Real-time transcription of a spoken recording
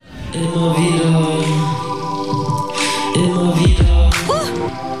Immer wieder. Immer wieder.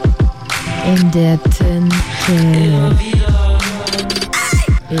 In der Tinte. Immer wieder.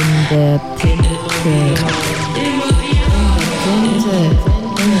 In der Tinte. Immer wieder.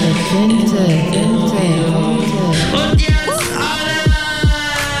 In der Tinte. Und jetzt alle.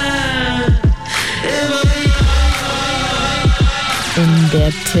 Immer wieder. In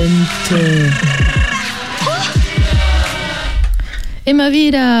der Tinte. Immer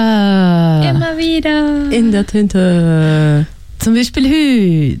wieder. Immer wieder. In der Tinte. Zum Beispiel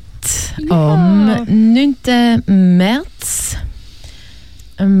heute, am 9. März.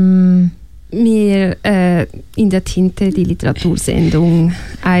 Wir in der Tinte die Literatursendung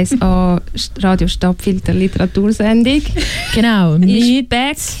 1A Radio Stadtfilter Literatursendung. Genau, mit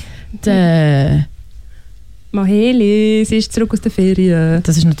back. der Maheli, sie ist zurück aus der Ferien.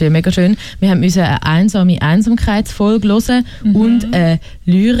 Das ist natürlich mega schön. Wir mussten eine einsame Einsamkeitsfolge hören und eine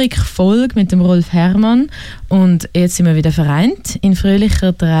Lyrikfolge mit dem Rolf Herrmann. Und jetzt sind wir wieder vereint in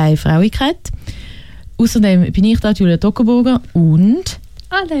fröhlicher Dreifrauigkeit. Außerdem bin ich da, Julia Dockerburger und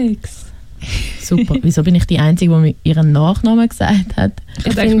Alex. super. Wieso bin ich die Einzige, die mir ihren Nachnamen gesagt hat?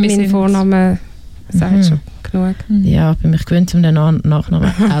 Ich finde, mein Vorname sagt schon genug. Ja, ich bin mich gewöhnt, um den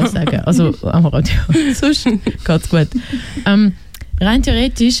Nachnamen aussagen. Also am Radio. Sonst geht's gut. Rein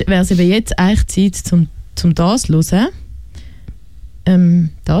theoretisch wäre es eben jetzt eigentlich Zeit, zum das zu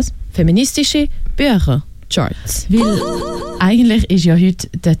hören. Das? Feministische Büchercharts. Weil eigentlich ist ja heute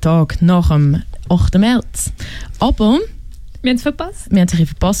der Tag nach dem 8. März. Aber Wir haben es verpasst. wir haben es ein bisschen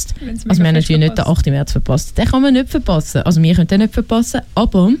verpasst. Also wir haben natürlich nicht den 8. März verpasst. Den kann man nicht verpassen. Also wir können den nicht verpassen.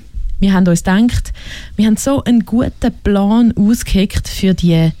 Aber wir haben uns gedacht, wir haben so einen guten Plan ausgeheckt für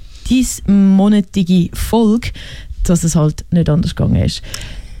die diesmonatige Folge, dass es halt nicht anders gegangen ist.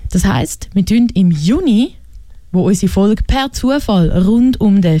 Das heisst, wir tun im Juni, wo unsere Folge per Zufall rund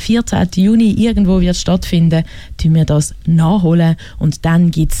um den 14. Juni irgendwo wird stattfinden, tun wir das nachholen und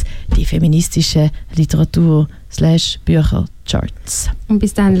dann gibt es die feministische Literatur/Büchercharts. Und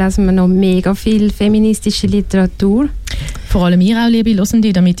bis dann lesen wir noch mega viel feministische Literatur. Vor allem ihr auch, liebe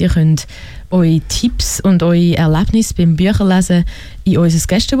Hörende, damit ihr könnt eure Tipps und eure Erlebnisse beim Bücherlesen in unser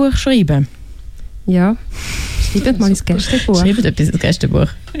Gästebuch schreiben. Ja, schreibt mal ins Gästebuch. Schreibt etwas ins Gästebuch.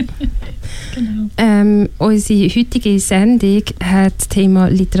 Genau. Unsere heutige Sendung hat das Thema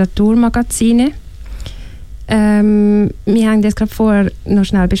Literaturmagazine. Wir haben das gerade vorher noch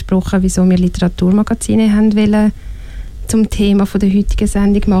schnell besprochen, wieso wir Literaturmagazine haben wollen zum Thema von der heutigen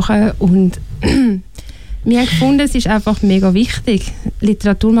Sendung machen. Und wir haben gefunden, es ist einfach mega wichtig.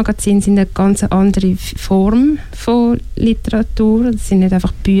 Literaturmagazine sind eine ganz andere Form von Literatur. Es sind nicht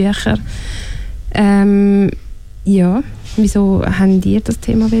einfach Bücher. Ja, wieso haben ihr das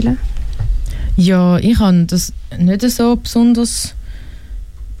Thema wollen? Ja, ich habe das nicht so besonders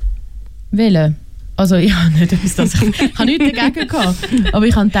wollen. Also ich habe nicht etwas, das ich habe nichts dagegen gehabt. Aber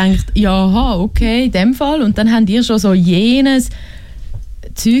ich habe gedacht, ja, okay, in dem Fall. Und dann habt ihr schon so jenes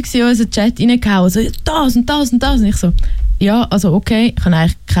Zeugs in unseren Chat reingehauen. So, das und das und das. Und ich so, ja, also okay, ich habe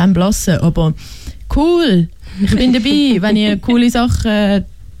eigentlich keinen Blassen, aber cool, ich bin dabei. Wenn ihr coole Sachen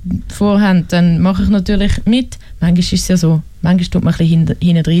vorhabt, dann mache ich natürlich mit. Manchmal ist es ja so, manchmal tut man ein bisschen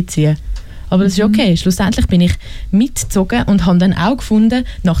hinten reinziehen. Aber das ist okay. Schlussendlich bin ich mitgezogen und habe dann auch gefunden,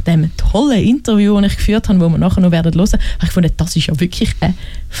 nach dem tollen Interview, das ich geführt habe, wo wir nachher noch hören werden, habe ich gefunden, das ist ja wirklich eine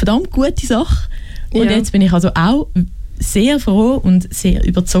verdammt gute Sache. Und jetzt bin ich also auch sehr froh und sehr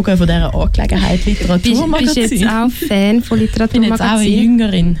überzogen von dieser Angelegenheit Literaturmagazin. Bist du jetzt auch Fan von Literaturmagazin? Ich bin jetzt auch eine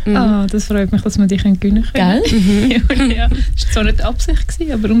Jüngerin. Das freut mich, dass wir dich gewinnen können. Gell? Ja, das war zwar nicht Absicht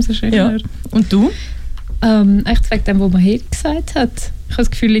gewesen, aber umso schöner. Ja. Und du? Echt wegen dem, was man hier gesagt hat. Ich habe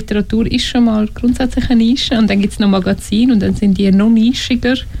das Gefühl, Literatur ist schon mal grundsätzlich eine Nische und dann gibt es noch Magazine und dann sind die noch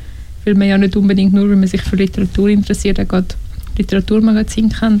nischiger, weil man ja nicht unbedingt nur, wenn man sich für Literatur interessiert, auch gerade Literaturmagazin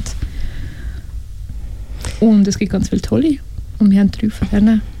kennt. Und es gibt ganz viele tolle. Und wir haben 3 von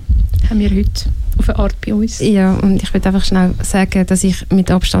denen haben wir heute auf eine Art bei uns. Ja, und ich würde einfach schnell sagen, dass ich mit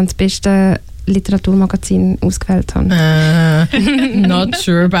Abstand das beste Literaturmagazin ausgewählt habe. Not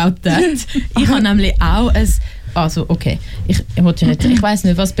sure about that. Ich habe nämlich auch ein... Also, okay. Ich weiss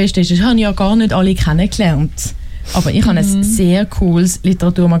nicht, was das Beste ist. Ich habe ja gar nicht alle kennengelernt. Aber ich habe ein sehr cooles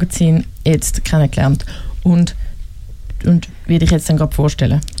Literaturmagazin jetzt kennengelernt. Und werde ich jetzt dann gerade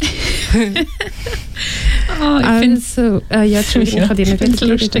vorstellen. Ich finde es so... ja, Entschuldigung, ich habe dir nicht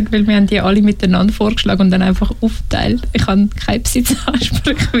lustig, weil wir haben die alle miteinander vorgeschlagen und dann einfach aufteilt. Ich habe keine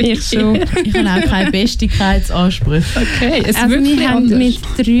Besitzansprüche wie ich schon. Ich habe auch keine Bestigkeitsansprüche. Okay, wir haben mit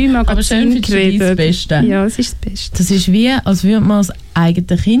 3 Magazinen geredet. Das Beste. Ja, es ist das Beste. Das ist wie, als würde man das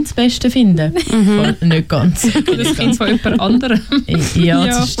eigenen Kind das Beste finden. Voll nicht ganz. Das Kind von jemand anderem. Ja,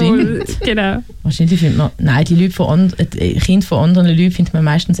 das stimmt. Voll, genau. Wahrscheinlich findet man, nein, die Kinder von anderen Leuten findet man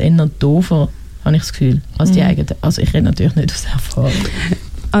meistens eher doofer, habe ich das Gefühl, als die eigenen. Also ich rede natürlich nicht aus Erfahrung.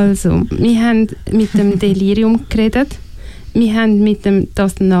 Also, wir haben mit dem Delirium geredet, wir haben mit dem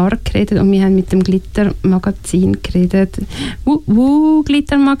Das Narr geredet und wir haben mit dem Literaturmagazine geredet.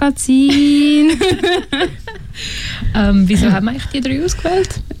 Literaturmagazine! Wieso haben wir eigentlich die 3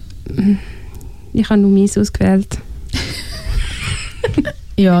 ausgewählt? Ich habe nur meins ausgewählt.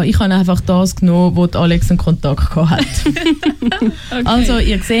 Ja, ich habe einfach das genommen, wo Alex einen Kontakt hat. Okay. Also,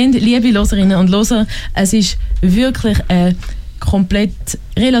 ihr seht, liebe Hörerinnen und Hörer, es ist wirklich eine komplett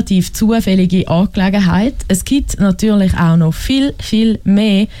relativ zufällige Angelegenheit. Es gibt natürlich auch noch viel, viel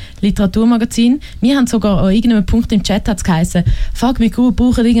mehr Literaturmagazine. Wir haben sogar an irgendeinem Punkt im Chat geheißen, fuck, wir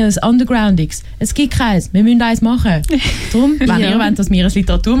brauchen irgendein Undergroundix. Es gibt keins, wir müssen eins machen. Darum, wenn ihr wollt, dass wir ein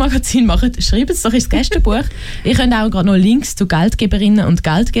Literaturmagazin machen, schreibt es doch ins Gästebuch. Ihr könnt auch gerade noch Links zu Geldgeberinnen und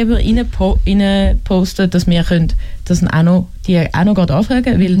Geldgeber rein posten, dass wir das auch noch gerade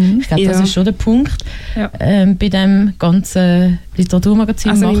anfragen, weil ich glaube, das ist schon der Punkt bei dem ganzen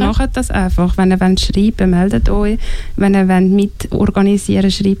Literaturmagazin Also machen. wir machen das einfach. Wenn ihr wollt schreiben, meldet euch. Wenn ihr wollt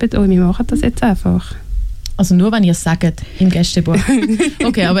mitorganisieren, schreibt euch. Wir machen das jetzt einfach. Also nur, wenn ihr es sagt im Gästebuch.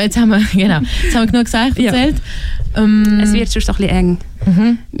 Okay, aber jetzt haben wir genug gesagt, erzählt. Es wird schon ein bisschen eng.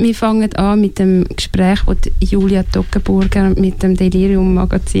 Wir fangen an mit dem Gespräch, das Julia Toggenburger mit dem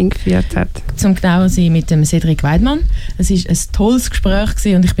Delirium-Magazin geführt hat. Zum genauer sein mit dem Cedric Weidmann. Es war ein tolles Gespräch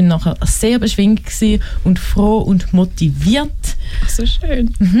gewesen und ich bin nachher sehr beschwingt gewesen und froh und motiviert. Ach, so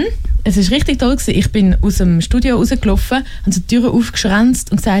schön. Es war richtig toll gewesen. Ich bin aus dem Studio rausgelaufen, habe die Türen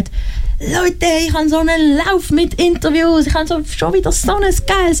aufgeschränzt und gesagt, Leute, ich habe so einen Lauf mit Interviews, ich habe schon wieder so ein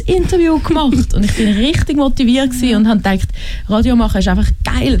geiles Interview gemacht. Und ich bin richtig motiviert gewesen und habe gedacht, Radio machen ist einfach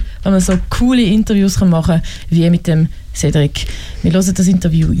geil, wenn man so coole Interviews machen kann, wie mit dem Cedric. Wir hören das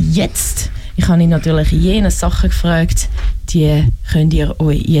Interview jetzt. Ich habe ihn natürlich jene Sachen gefragt, die könnt ihr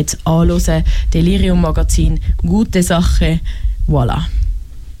euch jetzt anhören. Delirium Magazin, gute Sache, voilà.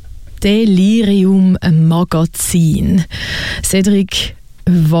 Delirium Magazin. Cedric,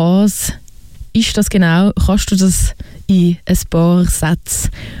 was ist das genau? Kannst du das in ein paar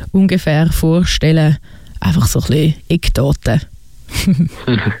Sätzen ungefähr vorstellen? Einfach so ein bisschen Eckdaten.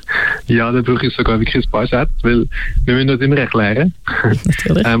 Ja, da brauche ich sogar wirklich ein paar Sätze, weil wir müssen das immer erklären.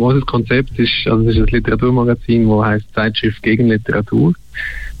 Natürlich. Unser Konzept ist, also es ist ein Literaturmagazin, das heisst Zeitschrift gegen Literatur,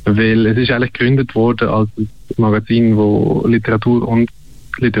 weil es ist eigentlich gegründet worden als ein Magazin, das Literatur und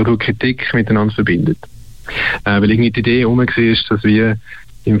Literaturkritik miteinander verbindet. Weil irgendwie die Idee herum war, dass wir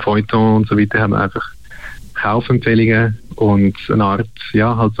im Feuilleton und so weiter haben einfach Kaufempfehlungen und eine Art,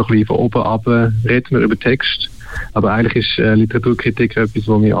 ja, halt so ein bisschen von oben runter reden wir über Text. Aber eigentlich ist Literaturkritik etwas,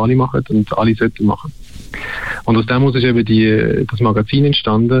 was wir alle machen und alle sollten machen. Und aus dem ist eben das Magazin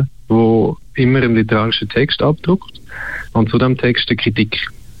entstanden, wo immer einen literarischen Text abdruckt und zu dem Text eine Kritik.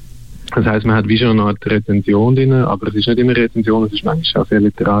 Das heisst, man hat wie schon eine Art Rezension drin, aber es ist nicht immer eine Rezension, es ist manchmal auch sehr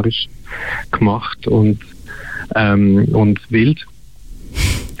literarisch gemacht und wild.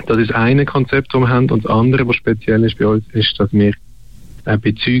 Das ist ein Konzept, das wir haben. Und das andere, was speziell ist bei uns, ist, dass wir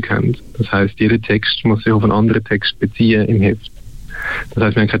Bezüge haben. Das heisst, jeder Text muss sich auf einen anderen Text beziehen im Heft. Das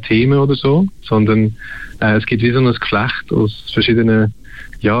heisst, wir haben keine Themen oder so, sondern es gibt wie so ein Geflecht aus verschiedenen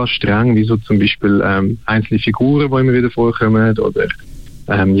Strängen, wie so zum Beispiel einzelne Figuren, die immer wieder vorkommen, oder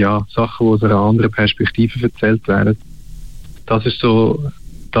Sachen, die aus einer anderen Perspektive erzählt werden. Das ist so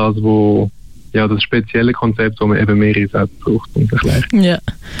das, das spezielle Konzept, wo man eben mehrere Sätze braucht und erklärt. Ja.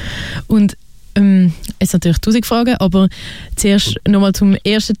 Und jetzt natürlich 1000 Fragen, aber zuerst nochmal zum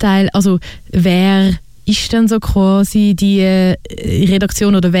ersten Teil. Also, wer ist denn so quasi die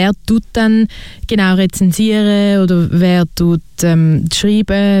Redaktion oder wer tut dann genau rezensieren oder wer tut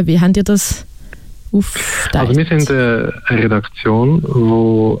schreiben? Wie habt ihr das aufgeteilt? Also wir sind eine Redaktion,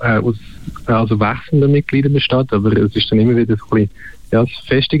 die aus wechselnden Mitgliedern besteht, aber es ist dann immer wieder so ein bisschen, es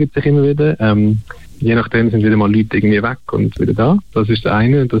festigt sich immer wieder. Je nachdem sind wieder mal Leute irgendwie weg und wieder da. Das ist das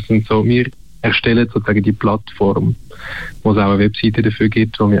eine. Das sind so, wir erstellen sozusagen die Plattform, wo es auch eine Webseite dafür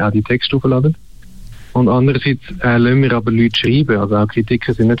gibt, wo wir auch die Texte hochladen. Und andererseits lassen wir aber Leute schreiben. Also auch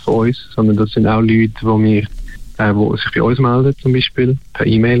Kritiker sind nicht von uns, sondern das sind auch Leute, die sich bei uns melden, zum Beispiel per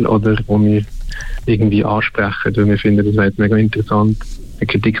E-Mail, oder wo wir irgendwie ansprechen, weil wir finden, das wäre jetzt mega interessant, eine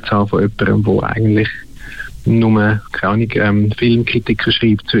Kritik zu haben von jemandem, der eigentlich nur, keine Ahnung, Filmkritiker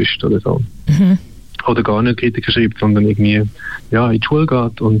schreibt sonst oder so. Mhm. Oder gar nicht Kritiker schreibt, sondern irgendwie in die Schule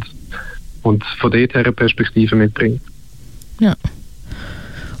geht und von dort her eine Perspektive mitbringt. Ja.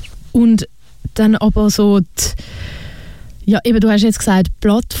 Und dann aber so Ja, eben, du hast jetzt gesagt,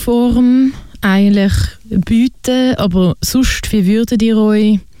 Plattform eigentlich bieten, aber sonst, wie würdet ihr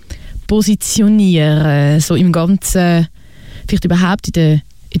euch positionieren, so im Ganzen, vielleicht überhaupt in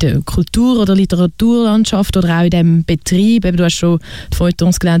der Kultur- oder Literaturlandschaft oder auch in diesem Betrieb? Eben, du hast schon die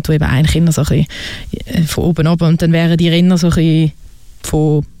Feuilletons gelernt, die eben eigentlich immer so ein bisschen von oben ab und dann wären die immer so ein bisschen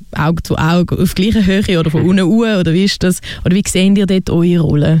von Auge zu Auge auf gleicher Höhe oder von unten oder wie ist das? Oder wie sehen ihr dort eure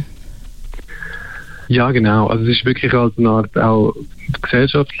Rolle? Ja, genau. Also es ist wirklich als eine Art auch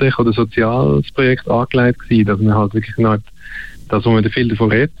gesellschaftlich oder soziales Projekt angelegt gewesen, dass man halt wirklich eine Art, das, wo man viel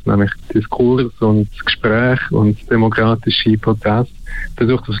davon redet, nämlich Diskurs und das Gespräch und demokratische Prozess,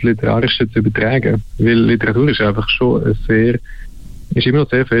 versucht das Literarische zu übertragen. Weil Literatur ist einfach schon ist immer noch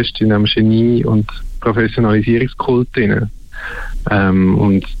sehr fest in einem Genie- und Professionalisierungskult drin.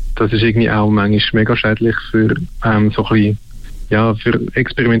 Und das ist irgendwie auch manchmal mega schädlich für so ein bisschen, ja, für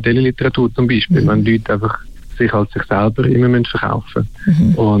experimentelle Literatur zum Beispiel, wenn Leute einfach sich als sich selber immer verkaufen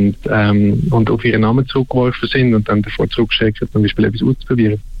müssen und auf ihren Namen zurückgeworfen sind und dann davor zurückschicken, zum Beispiel etwas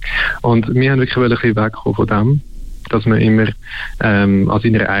auszuprobieren. Und wir haben wirklich ein bisschen weggekommen von dem, dass man immer an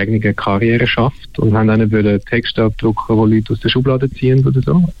seiner eigenen Karriere schafft und haben dann wollen Texte abdrucken, die Leute aus der Schublade ziehen oder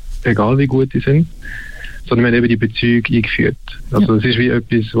so, egal wie gut die sind, sondern wir haben eben die Bezüge eingeführt. Also es ist wie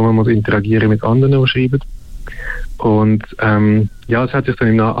etwas, wo man muss interagieren mit anderen, die schreiben. Und ja, es hat sich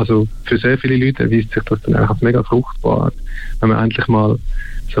dann also für sehr viele Leute erweist sich das dann auch als mega fruchtbar, wenn man endlich mal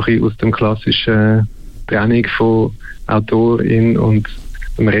so ein bisschen aus dem klassischen Trennung von Autorin und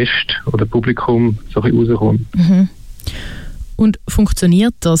dem Rest oder Publikum so ein bisschen rauskommt. Und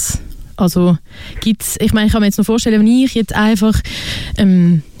funktioniert das? Also gibt's, ich meine, ich kann mir jetzt noch vorstellen, wenn ich jetzt einfach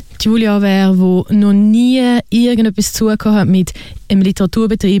Julia wäre, die noch nie irgendetwas zu tun hat mit einem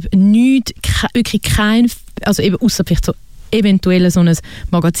Literaturbetrieb, wirklich kein, also eben ausser vielleicht so eventuell so ein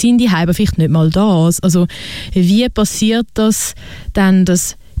Magazin die aber vielleicht nicht mal das. Also wie passiert das dann,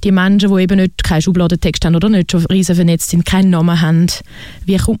 dass die Menschen, die eben nicht keinen Schubladentext haben oder nicht schon riesen vernetzt sind, keinen Namen haben,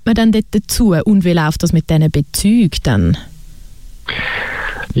 wie kommt man dann dort dazu und wie läuft das mit diesen Bezügen dann?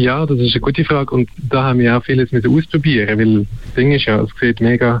 Ja, das ist eine gute Frage und da haben wir auch vieles mit ausprobieren, weil das Ding ist ja, es sieht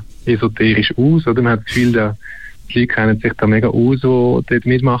mega esoterisch aus, oder man hat das Gefühl, die Leute kennen sich da mega aus, die dort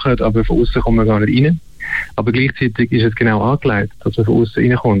mitmachen, aber von außen kommen wir gar nicht rein. Aber gleichzeitig ist es genau angelegt, dass man von außen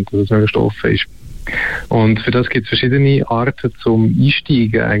reinkommt, dass es mega offen ist. Und für das gibt es verschiedene Arten zum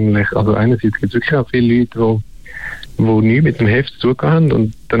Einsteigen eigentlich. Also einerseits gibt es wirklich auch viele Leute, die nichts mit dem Heft zu tun haben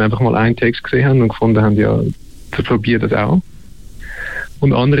und dann einfach mal einen Text gesehen haben und gefunden haben, ja, zu probieren das auch.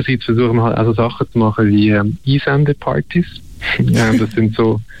 Und andererseits versuchen wir halt auch so Sachen zu machen wie Einsendepartys. Das sind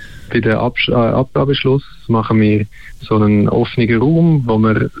so, bei der Abgabeschluss machen wir so einen offenen Raum, wo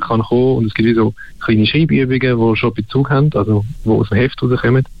man kann kommen und es gibt wie so kleine Schreibübungen, die schon Bezug haben, also die aus dem Heft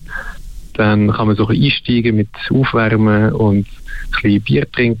rauskommen. Dann kann man so ein bisschen einsteigen mit Aufwärmen und ein bisschen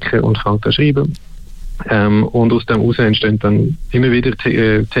Bier trinken und fängt an schreiben. Und aus dem heraus entstehen dann immer wieder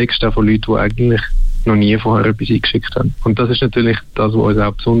Texte von Leuten, die eigentlich noch nie vorher etwas eingeschickt haben. Und das ist natürlich das, was uns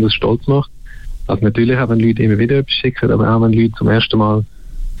auch besonders stolz macht. Also natürlich auch, wenn Leute immer wieder etwas schicken, aber auch wenn Leute zum ersten Mal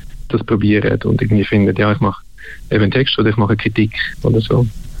das probieren und irgendwie finden, ja, ich mache eben einen Text oder ich mache eine Kritik oder so.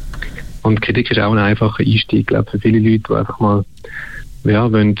 Und Kritik ist auch ein einfacher Einstieg, glaube ich, für viele Leute, die einfach mal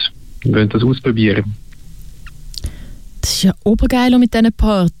wollen das ausprobieren. Das ist ja obergeil mit diesen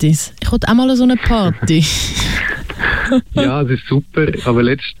Partys. Ich wollte auch mal so eine Party. Ja, es ist super, aber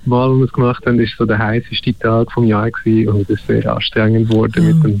letztes Mal, als wir es gemacht haben, war so der heißeste Tag vom Jahr gewesen und es ist sehr anstrengend geworden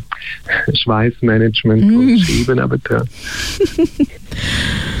mit dem Schweißmanagement und Schreiben nebendran.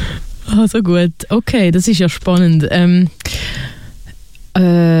 Also gut, okay, das ist ja spannend.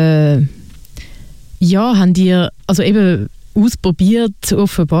 Ja, habt ihr also eben ausprobiert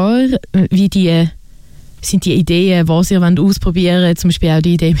offenbar, wie sind die Ideen, was ihr ausprobieren wollt, zum Beispiel auch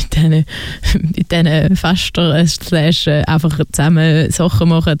die Idee mit diesen Fester einfach zusammen Sachen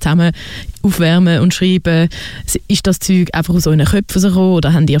machen, zusammen aufwärmen und schreiben. Ist das Zeug einfach aus euren Köpfen gekommen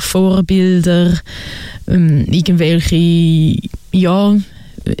oder habt ihr Vorbilder, irgendwelche, ja,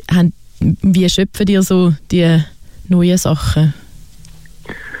 wie schöpft ihr so die neuen Sachen?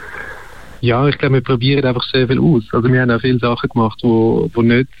 Ja, ich glaube, wir probieren einfach sehr viel aus. Also wir haben auch viele Sachen gemacht, die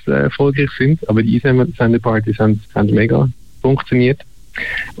nicht erfolgreich sind, aber die Einsendepartys haben mega funktioniert.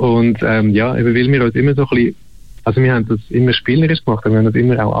 Und ja, eben weil wir uns immer so ein bisschen, also wir haben das immer spielerisch gemacht, aber wir haben das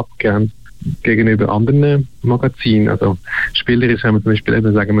immer auch abgegrenzt gegenüber anderen Magazinen. Also spielerisch haben wir zum Beispiel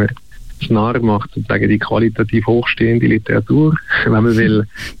eben, sagen wir, das Narr macht sozusagen die qualitativ hochstehende Literatur, wenn man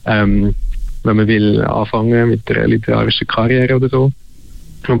will anfangen mit der literarischen Karriere oder so.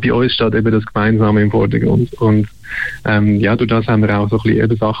 Und bei uns steht eben das Gemeinsame im Vordergrund. Und ja, durch das haben wir auch so ein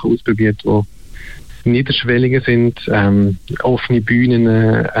bisschen Sachen ausprobiert, niederschwelliger sind, offene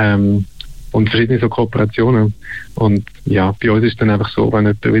Bühnen und verschiedene so Kooperationen. Und ja, bei uns ist dann einfach so, wenn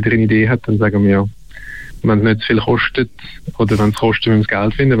jemand wieder eine Idee hat, dann sagen wir ja, wenn es nicht zu viel kostet, oder wenn es kostet, wenn wir das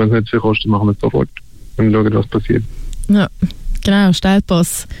Geld finden, wenn es nicht zu viel kostet, machen wir es sofort und schauen, was passiert. Ja, genau,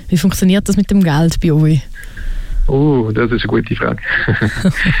 Steilpass. Wie funktioniert das mit dem Geld bei euch? Oh, das ist eine gute Frage.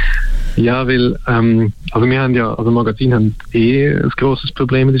 Ja, weil, also wir haben ja, also Magazine haben ein grosses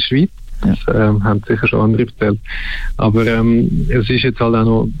Problem in der Schweiz. Das haben sicher schon andere erzählt. Aber es ist jetzt halt auch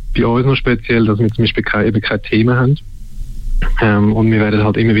noch bei uns noch speziell, dass wir zum Beispiel eben keine Themen haben. Und wir werden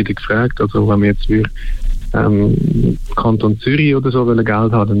halt immer wieder gefragt, also wenn wir jetzt für Kanton Zürich oder so Geld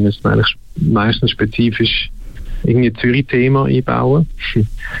haben, dann müssen wir eigentlich meistens spezifisch irgendwie ein Zürich-Thema einbauen.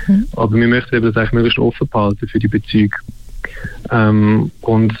 Aber wir möchten eben das eigentlich möglichst offen behalten für die Bezüge. Und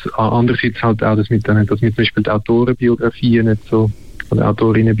andererseits halt auch, dass wir zum Beispiel die Autorenbiografien nicht so, oder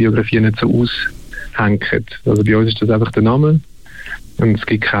Autorinnenbiografien nicht so aushängen. Also bei uns ist das einfach der Name und es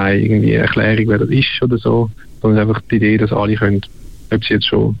gibt keine irgendwie Erklärung, wer das ist oder so, sondern einfach die Idee, dass alle können, ob sie jetzt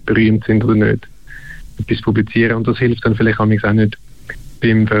schon berühmt sind oder nicht, etwas publizieren, und das hilft dann vielleicht auch nicht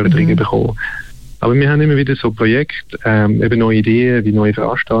beim Förderungen bekommen. Aber wir haben immer wieder so Projekte, eben neue Ideen, wie neue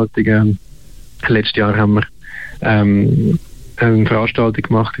Veranstaltungen. Letztes Jahr haben wir eine Veranstaltung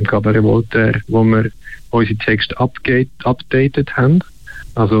gemacht im Cabaret Voltaire, wo wir unsere Texte updated haben.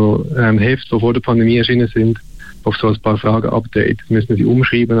 Also Hefte, die vor der Pandemie erschienen sind, auf so ein paar Fragen updated. Müssen wir sie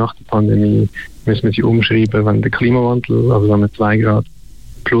umschreiben nach der Pandemie? Müssen wir sie umschreiben, wenn der Klimawandel, also wenn wir 2 Grad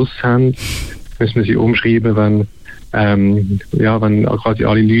plus haben? Müssen wir sie umschreiben, wenn quasi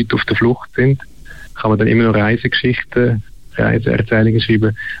alle Leute auf der Flucht sind? Kann man dann immer noch Reisegeschichten, Reiseerzählungen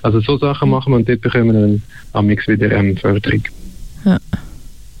schreiben? Also so Sachen machen wir, und dort bekommen wir dann amigs wieder Förderung. Ja.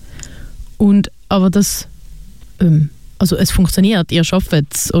 Und aber das, also es funktioniert, ihr schafft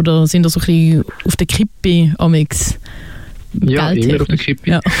es, oder sind ihr so ein bisschen auf der Kippe amigs? Ja, immer auf der Kippe.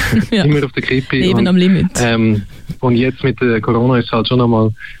 Ja. Ja. Immer auf der Kippe. Leben am Limit. Und jetzt mit der Corona ist es halt schon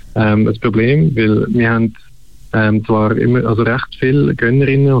nochmal ein Problem, weil wir haben zwar immer, also recht viele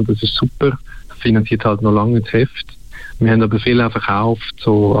Gönnerinnen, und das ist super, finanziert halt noch lange das Heft. Wir haben aber viel auch verkauft,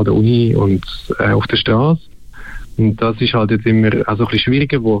 so an der Uni und auf der Straße. Und das ist halt jetzt immer auch so ein bisschen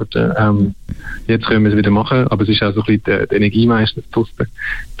schwieriger geworden. Jetzt können wir es wieder machen, aber es ist auch so ein bisschen die Energie meistens draussen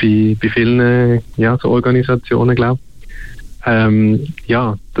bei vielen so Organisationen, glaube ich.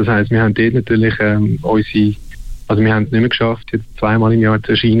 Ja, das heisst, wir haben dort natürlich also wir haben es nicht mehr geschafft, jetzt 2-mal im Jahr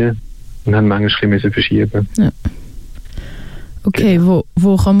zu erscheinen, und haben manchmal ein bisschen verschieben. Ja. Okay,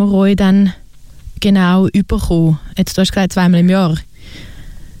 wo kann man euch dann genau überkommen? Jetzt, du hast gesagt, 2-mal im Jahr.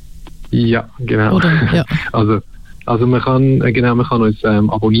 Ja, genau. Oder, ja. Also man kann uns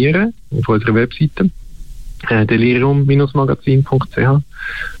abonnieren auf unserer Webseite delirium-magazin.ch,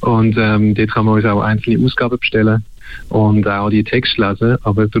 und dort kann man uns auch einzelne Ausgaben bestellen und auch die Texte lesen,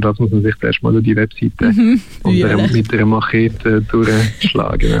 aber durch das muss man sich erstmal durch die Webseite und mit einer Machete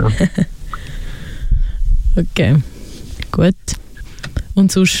durchschlagen. Ja. Okay, gut.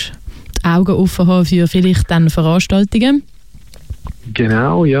 Und sonst die Augen offen haben für vielleicht dann Veranstaltungen?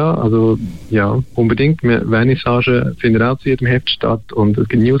 Genau, ja, also ja, unbedingt. Vernissage findet auch zu jedem Heft statt, und es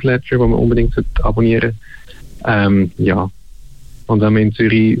gibt Newsletter, die man unbedingt abonnieren sollte. Ja, und wenn man in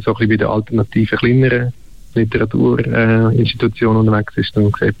Zürich so ein bisschen bei der alternativen, kleineren Literaturinstitution unterwegs ist, dann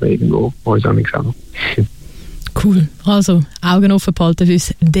sieht man irgendwo uns auch nicht. Cool. Also, Augen offen behalten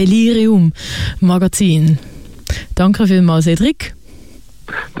fürs Delirium-Magazin. Danke vielmals, Cedric.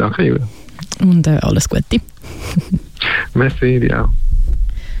 Danke, Julia. Und alles Gute. Merci, dir auch.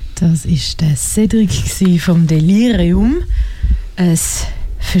 Das war der Cedric vom Delirium. Ein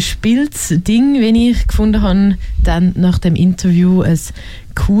verspieltes Ding, wie ich gefunden habe, dann nach dem Interview ein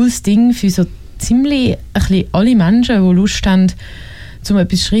cooles Ding für so ziemlich ein bisschen alle Menschen, die Lust haben, zum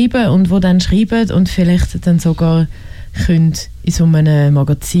etwas zu schreiben, und die dann schreiben und vielleicht dann sogar können in so einem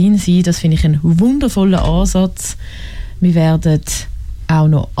Magazin sein. Das finde ich einen wundervollen Ansatz. Wir werden auch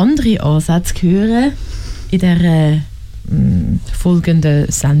noch andere Ansätze hören in der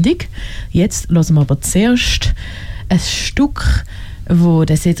folgenden Sendung. Jetzt hören wir aber zuerst ein Stück, wo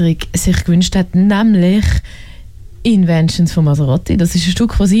der Cedric sich gewünscht hat, nämlich Inventions von Maserati. Das ist ein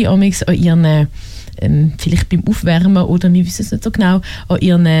Stück, das sie amigs an ihren, vielleicht beim Aufwärmen oder wir wissen es nicht so genau, an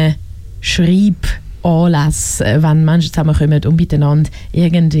ihren Schreibanlässen, wenn Menschen zusammenkommen und miteinander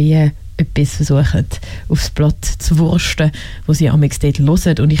irgendwie etwas versuchen, aufs Blatt zu wursten, wo sie amigs dort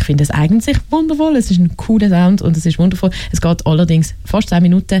hören. Und ich finde es eigentlich wundervoll. Es ist ein cooler Sound und es ist wundervoll. Es geht allerdings fast 10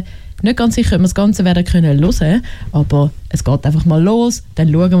 Minuten. Nicht ganz sicher, ob wir das Ganze werden können hören, aber es geht einfach mal los,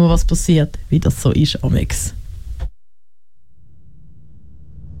 dann schauen wir, was passiert, wie das so ist amigs.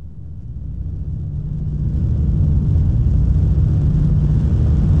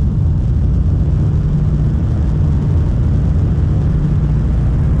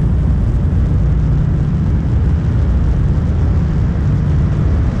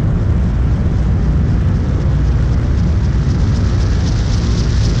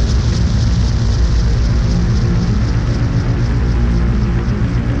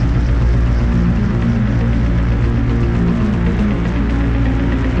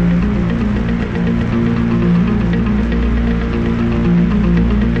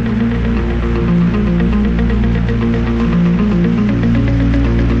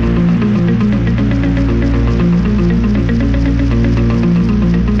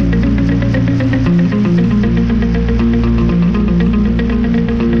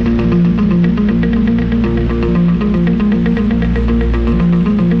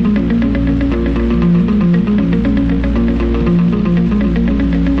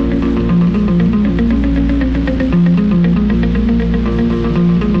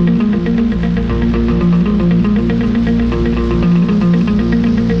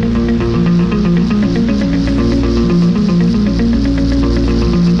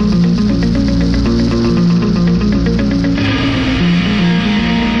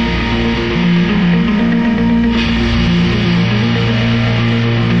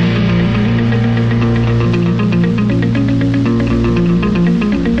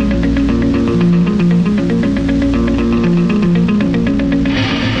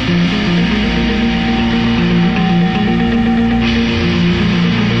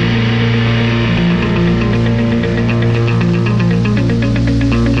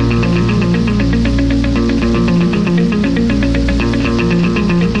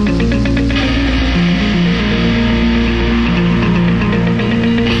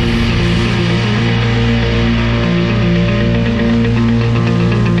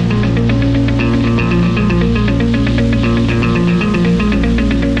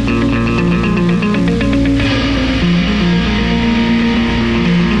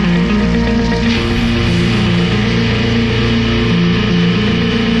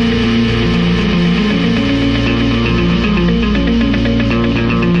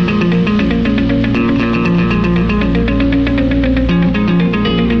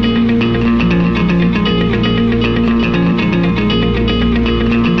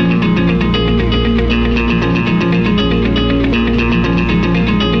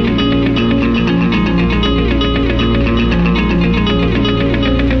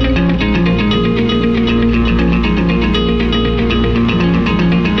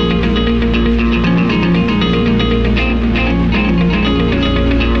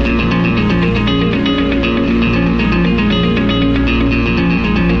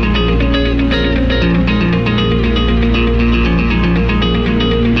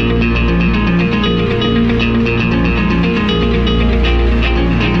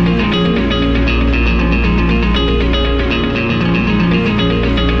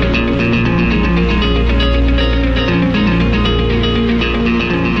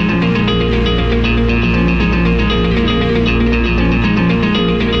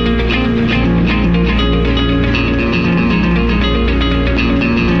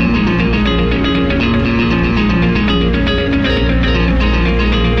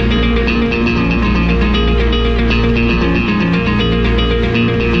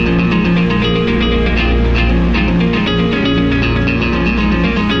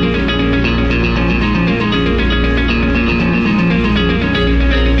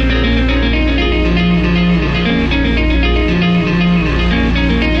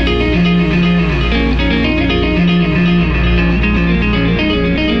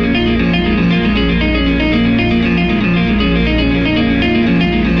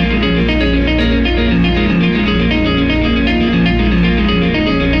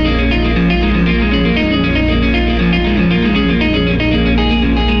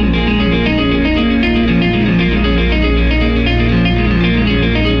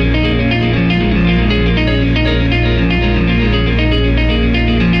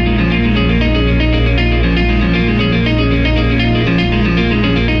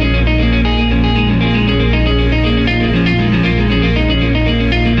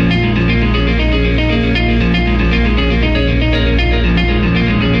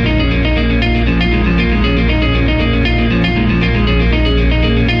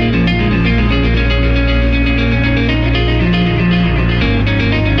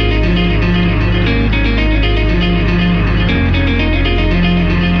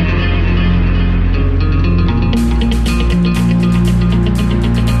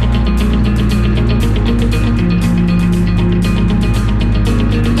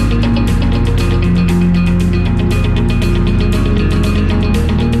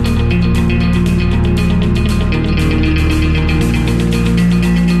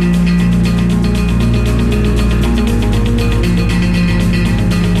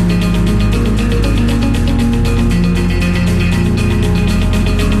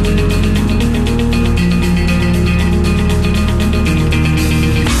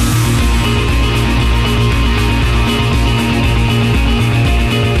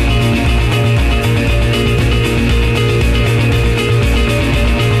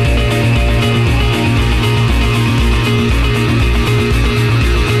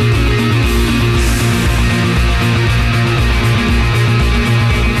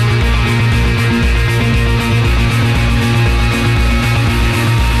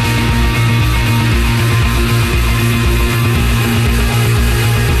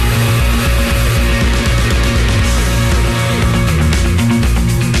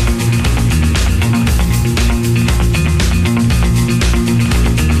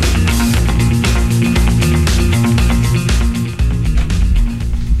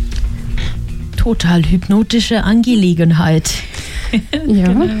 total hypnotische Angelegenheit.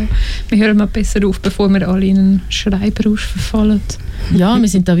 Ja. Genau. Wir hören mal besser auf, bevor wir alle in einen Schreiberausch verfallen. Ja, wir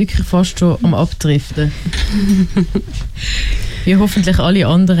sind da wirklich fast schon am Abdriften. Wie hoffentlich alle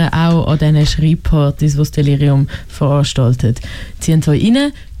anderen auch an diesen Schreibpartys, die das Delirium veranstaltet. Ziehen euch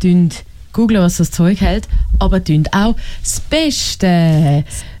rein, googeln, was das Zeug hält, aber auch das Beste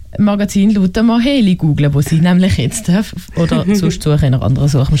Magazin Luther Maheli googlen, wo sie nämlich jetzt, oder sonst suchen in einer anderen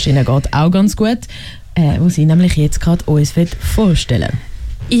Suchmaschine, geht auch ganz gut, wo sie nämlich jetzt gerade uns vorstellen.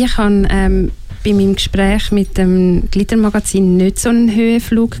 Ich habe bei meinem Gespräch mit dem Literaturmagazin nicht so einen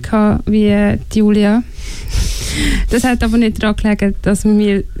Höhenflug gehabt wie Julia. Das hat aber nicht daran gelegen, dass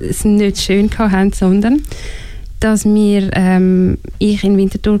wir es nicht schön hatten, sondern dass ich in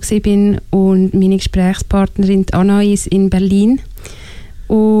Winterthur war und meine Gesprächspartnerin Anais in Berlin.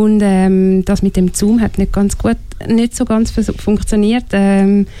 Und das mit dem Zoom hat nicht so ganz funktioniert.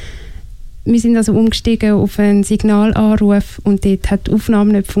 Wir sind also umgestiegen auf einen Signalanruf und dort hat die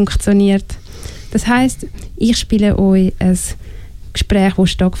Aufnahme nicht funktioniert. Das heisst, ich spiele euch ein Gespräch, das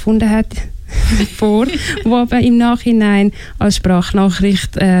stattgefunden hat, vor, das aber im Nachhinein als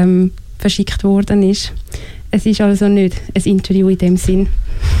Sprachnachricht verschickt worden ist. Es ist also nicht ein Interview in dem Sinn.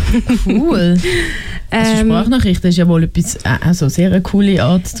 Cool. Also Sprachnachrichten ist ja wohl etwas, also sehr eine coole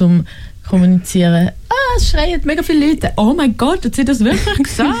Art zum Kommunizieren. Es schreien mega viele Leute. Oh mein Gott, hat sie das wirklich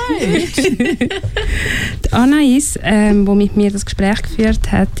gesagt? Die Anais, die mit mir das Gespräch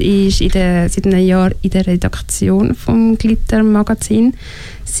geführt hat, ist seit einem Jahr in der Redaktion vom Literaturmagazin.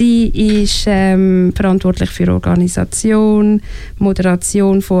 Sie ist verantwortlich für Organisation,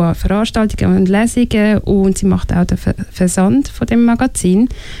 Moderation von Veranstaltungen und Lesungen und sie macht auch den Versand von dem Magazin.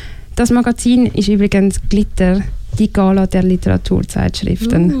 Das Magazin ist übrigens Glitter, die Gala der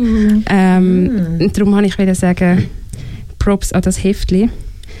Literaturzeitschriften. Darum wollte ich sagen, Props an das Heftli.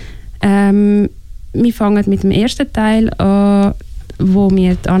 Wir fangen mit dem ersten Teil an, wo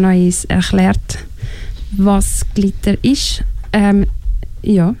mir die Anais erklärt, was Glitter ist.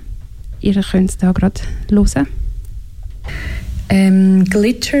 Ja, ihr könnt es da gerade hören.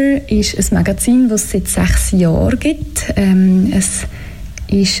 Glitter ist ein Magazin, das es seit 6 Jahren gibt. Es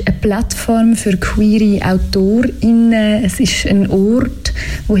ist eine Plattform für queere AutorInnen. Es ist ein Ort,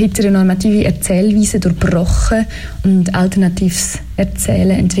 wo heteronormative Erzählweisen durchbrochen und alternatives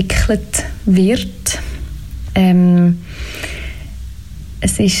Erzählen entwickelt wird.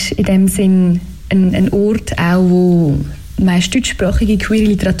 Es ist in dem Sinn ein Ort, auch, wo meist deutschsprachige queere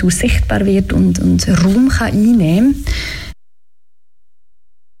Literatur sichtbar wird und Raum kann einnehmen kann.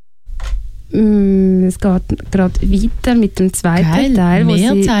 Es geht gerade weiter mit dem zweiten Teil.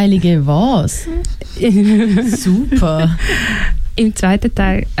 Mehrteilige was? Super. Im zweiten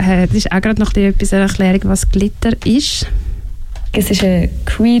Teil das ist auch gerade noch eine Erklärung, was Glitter ist. Es ist eine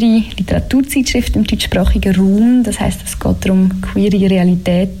queere Literaturzeitschrift im deutschsprachigen Raum. Das heisst, es geht darum, queere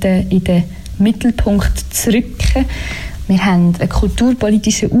Realitäten in den Mittelpunkt zu rücken. Wir haben einen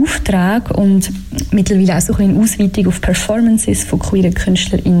kulturpolitischen Auftrag und mittlerweile auch so eine Ausweitung auf Performances von queeren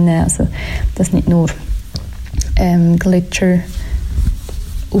KünstlerInnen. Also, dass nicht nur Glitter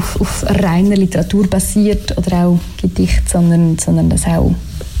auf reiner Literatur basiert oder auch Gedicht, sondern dass auch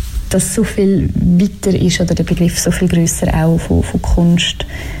das so viel weiter ist oder der Begriff so viel grösser auch von Kunst.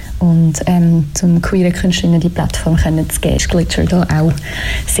 Und zum queeren Künstlerinnen die Plattform können zu geben, ist Glitter da auch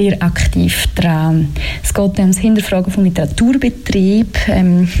sehr aktiv dran. Es geht um das Hinterfragen vom Literaturbetrieb, so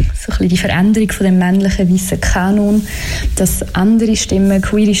ein bisschen die Veränderung von dem männlichen weißen Kanon, dass andere Stimmen,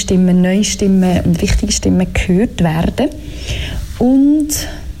 queere Stimmen, neue Stimmen und wichtige Stimmen gehört werden. Und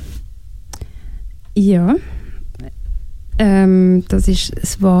ja, das ist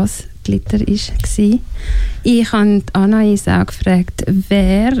das, was Glitter war. Ich habe Anais auch gefragt,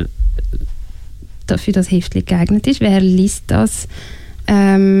 wer für das Heftchen geeignet ist. Wer liest das?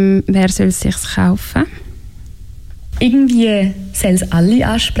 Wer soll es sich kaufen? Irgendwie soll es alle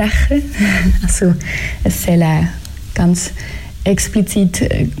ansprechen. Also es soll auch ganz explizit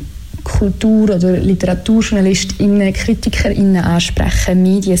Kultur- oder LiteraturjournalistInnen, KritikerInnen ansprechen.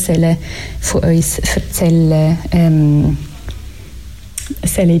 Medien sollen von uns erzählen.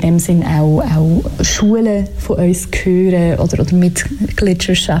 Es sollen in dem Sinn auch Schulen von uns hören oder mit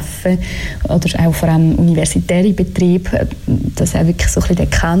Glitter arbeiten oder auch vor allem universitäre Betriebe, dass auch wirklich so ein bisschen der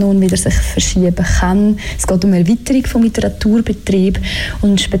Kanon wieder sich verschieben kann. Es geht um eine Erweiterung vom Literaturbetrieb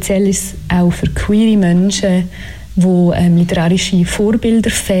und speziell ist es auch für queere Menschen, wo literarische Vorbilder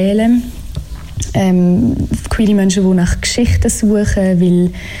fehlen. Queere Menschen, die nach Geschichten suchen,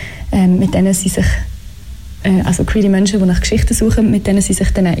 weil mit denen sie sich also queere Menschen, die nach Geschichten suchen, mit denen sie sich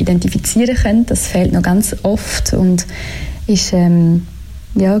dann identifizieren können. Das fehlt noch ganz oft und ist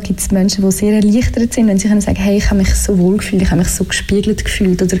gibt es Menschen, die sehr erleichtert sind, wenn sie können sagen, hey, ich habe mich so wohl gefühlt, ich habe mich so gespiegelt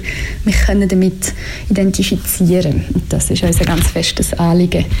gefühlt oder mich können damit identifizieren. Und das ist uns ein ganz festes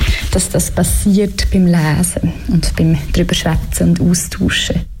Anliegen, dass das passiert beim Lesen und beim drüber schwätzen und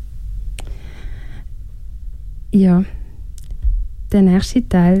austauschen. Ja, der nächste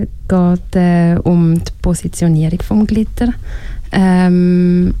Teil geht um die Positionierung vom Glitter.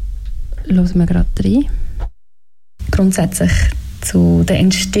 Hören wir gerade rein. Grundsätzlich zu der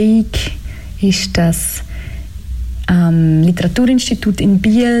Entstehung ist das am Literaturinstitut in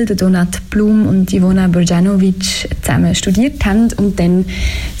Biel, der Donat Blum und Ivona Borjanovic zusammen studiert haben und dann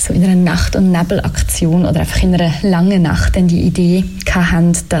so in einer Nacht- und Nebelaktion oder einfach in einer langen Nacht dann die Idee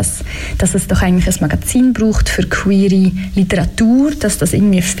hatten, dass es doch eigentlich ein Magazin braucht für queere Literatur, dass das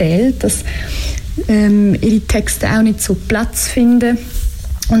irgendwie fehlt, dass ihre Texte auch nicht so Platz finden.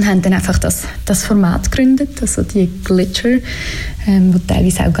 Und haben dann einfach das Format gegründet, also die Glitcher, wo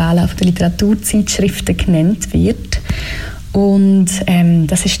teilweise auch Gala auf der Literaturzeitschriften genannt wird. Und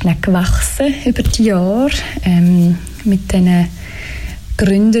das ist dann gewachsen über die Jahre. Mit diesen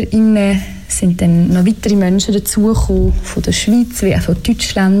GründerInnen sind dann noch weitere Menschen dazugekommen, von der Schweiz wie auch von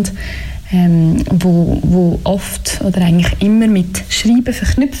Deutschland, wo oft oder eigentlich immer mit Schreiben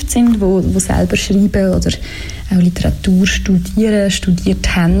verknüpft sind, wo selber schreiben oder auch Literatur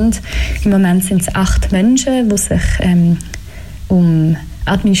studiert haben. Im Moment sind es 8 Menschen, die sich um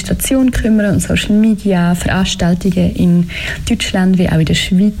Administration kümmern und Social Media, Veranstaltungen in Deutschland wie auch in der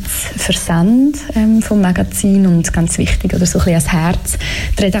Schweiz, Versand vom Magazin und ganz wichtig, oder so ein bisschen als Herz,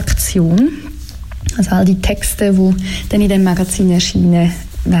 die Redaktion. Also all die Texte, die dann in dem Magazin erscheinen,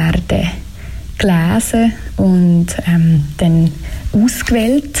 werden gelesen und dann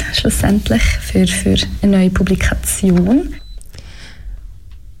ausgewählt schlussendlich für eine neue Publikation.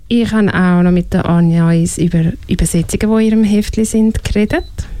 Ich habe auch noch mit der Anja über Übersetzungen, die in ihrem Heftchen sind, geredet.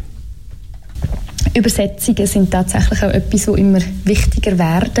 Übersetzungen sind tatsächlich auch etwas, das immer wichtiger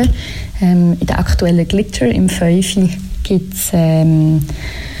werden. In der aktuellen Glitter im 5 gibt es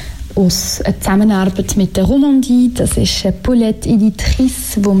aus einer Zusammenarbeit mit der Romandie, das ist eine Paulette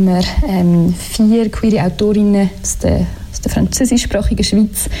Editrice, wo wir 4 queere Autorinnen aus der französischsprachigen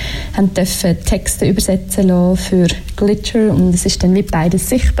Schweiz haben dürfen Texte übersetzen lassen für Glitter und es ist dann wie beides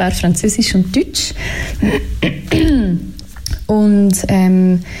sichtbar, Französisch und Deutsch. Und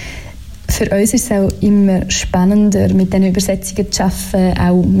für uns ist es auch immer spannender, mit diesen Übersetzungen zu arbeiten,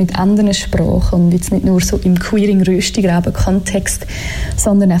 auch mit anderen Sprachen und jetzt nicht nur so im Queering-Röstigraben-Kontext,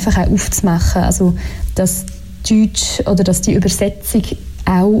 sondern einfach auch aufzumachen, also dass Deutsch oder dass die Übersetzung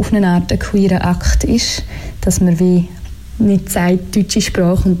auch auf eine Art ein queerer Akt ist, dass man wie nicht sagt, deutsche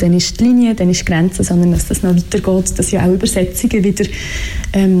Sprache und dann ist die Linie, dann ist die Grenze, sondern dass das noch weitergeht, dass ja auch Übersetzungen wieder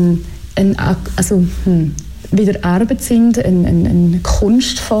wieder Arbeit sind, eine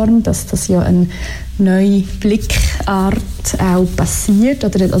Kunstform, dass das ja eine neue Blickart auch passiert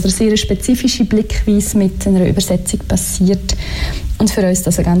oder eine sehr spezifische Blickweise mit einer Übersetzung passiert. Und für uns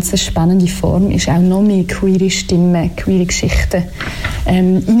das eine ganz spannende Form ist, auch noch mehr queere Stimmen, queere Geschichten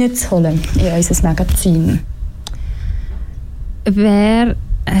reinzuholen in unser Magazin. Wer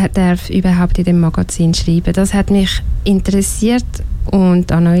darf überhaupt in dem Magazin schreiben? Das hat mich interessiert und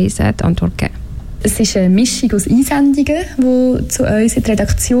Anneliese hat Antwort gegeben. Es ist eine Mischung aus Einsendungen, die zu uns in die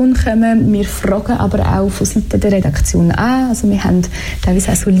Redaktion kommen. Wir fragen aber auch von Seiten der Redaktion an. Also wir haben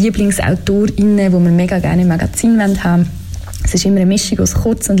teilweise auch so LieblingsautorInnen, die wir mega gerne im Magazin haben wollen. Es ist immer eine Mischung aus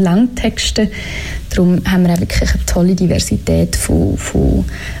Kurz- und Langtexten. Darum haben wir auch wirklich eine tolle Diversität von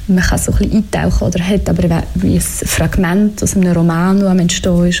man kann so ein bisschen eintauchen oder hat aber wie ein Fragment aus einem Roman, das am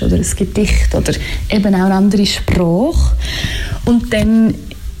Entstehen ist, oder ein Gedicht oder eben auch eine andere Sprache. Und dann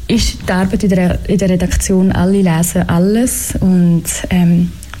ist die Arbeit in der Redaktion, alle lesen alles und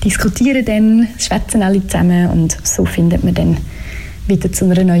diskutieren dann, schwätzen alle zusammen und so findet man dann wieder zu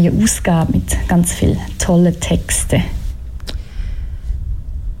einer neuen Ausgabe mit ganz vielen tollen Texten.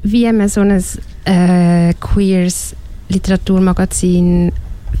 Wie man so ein queers Literaturmagazin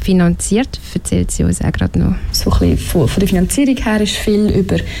finanziert, erzählt sie uns auch gerade noch. So ein bisschen von der Finanzierung her ist viel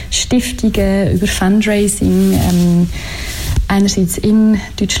über Stiftungen, über Fundraising, einerseits in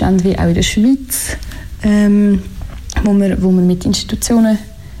Deutschland wie auch in der Schweiz, wo wir mit Institutionen,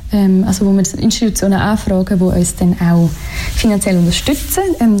 wo wir Institutionen anfragen, die uns dann auch finanziell unterstützen.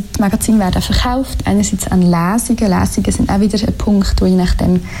 Das Magazin wird auch verkauft, einerseits an Lesungen. Lesungen sind auch wieder ein Punkt, wo je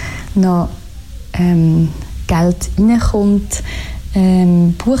nachdem noch Geld reinkommt.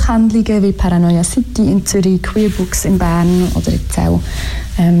 Buchhandlungen wie Paranoia City in Zürich, Queer Books in Bern oder jetzt auch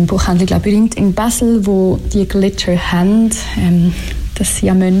Buchhandlung Labyrinth in Basel, wo die Glitter haben. dass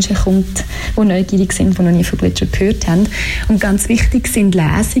sie an Menschen kommt, die neugierig sind, die noch nie von Glitscher gehört haben. Und ganz wichtig sind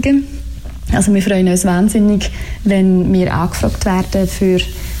Lesungen. Also wir freuen uns wahnsinnig, wenn wir angefragt werden für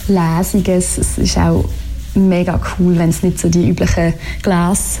Lesungen. Es ist auch mega cool, wenn es nicht so die üblichen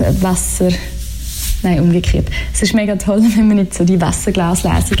Glaswasser... Nein, umgekehrt. Es ist mega toll, wenn wir nicht so die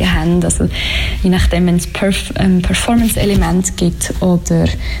Wasserglaslesungen haben. Also, je nachdem, wenn es Performance-Element gibt oder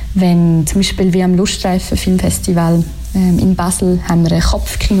wenn zum Beispiel wie am Luststreifen Filmfestival in Basel haben wir eine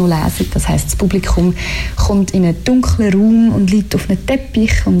Kopfkinolesung. Das heisst, das Publikum kommt in einen dunklen Raum und liegt auf einem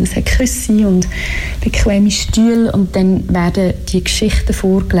Teppich und es hat Küsse und bequeme Stühle und dann werden die Geschichten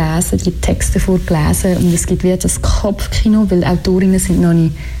vorgelesen, die Texte vorgelesen und es gibt wie das Kopfkino, weil Autorinnen sind noch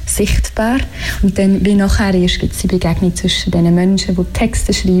nicht sichtbar und dann wie nachher erst gibt es die Begegnung zwischen den Menschen, die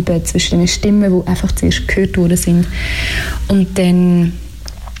Texte schreiben, zwischen den Stimmen, die einfach zuerst gehört worden sind und dann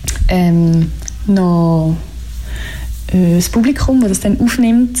noch das Publikum, das das dann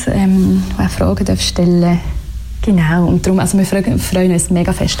aufnimmt, auch Fragen stellen darf. Genau, und darum, also wir freuen uns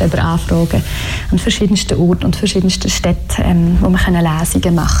mega fest über Anfragen an verschiedensten Orten und verschiedensten Städten, wo wir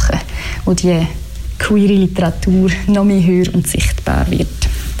Lesungen machen können, wo die queere Literatur noch mehr höher und sichtbar wird.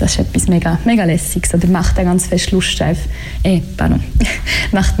 Das ist etwas mega, mega Lässiges. Oder macht auch ganz fest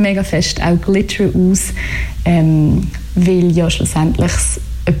macht mega fest auch Glitcher aus, weil ja schlussendlich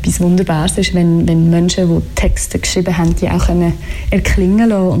etwas Wunderbares ist, wenn Menschen, die Texte geschrieben haben, die auch erklingen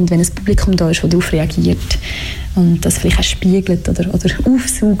lassen und wenn ein Publikum da ist, das darauf reagiert und das vielleicht auch spiegelt oder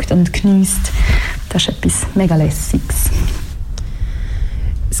aufsaugt und geniesst. Das ist etwas mega Lässiges.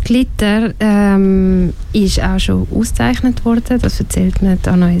 Das Glitter ist auch schon ausgezeichnet worden, das erzählt mir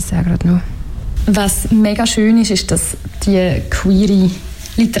Anais auch gerade noch. Was mega schön ist, ist, dass die queere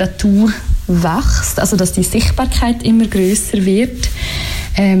Literatur wächst, also dass die Sichtbarkeit immer grösser wird.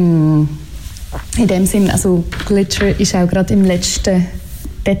 In dem Sinn, also Glitcher ist auch gerade im letzten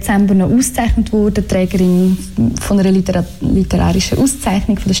Dezember noch ausgezeichnet worden, Trägerin von einer literarischen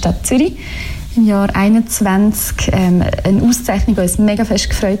Auszeichnung von der Stadt Zürich im Jahr 2021. Eine Auszeichnung, die uns mega fest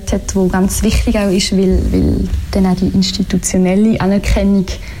gefreut hat, die ganz wichtig auch ist, weil dann auch die institutionelle Anerkennung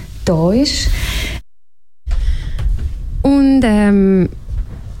da ist. Und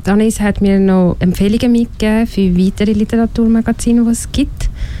Anais hat mir noch Empfehlungen mitgegeben für weitere Literaturmagazine, die es gibt.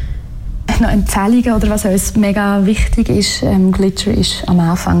 Noch Empfehlungen, oder was uns mega wichtig ist, Glitcher ist am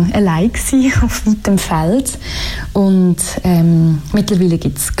Anfang allein auf weitem Feld. Und mittlerweile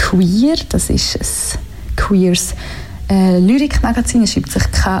gibt es Queer, das ist ein queers Lyrikmagazin, es schreibt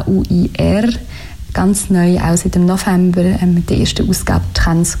sich K-U-I-R. Ganz neu, auch seit dem November, mit der ersten Ausgabe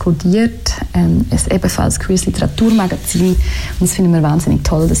transkodiert. Es ist ebenfalls ein queeres Literaturmagazin. Und das finden wir wahnsinnig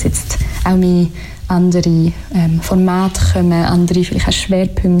toll, dass jetzt auch mehr andere Formate kommen, andere vielleicht auch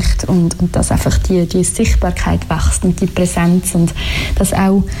Schwerpunkte und dass einfach die Sichtbarkeit wächst und die Präsenz und dass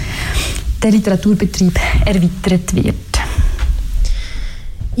auch der Literaturbetrieb erweitert wird.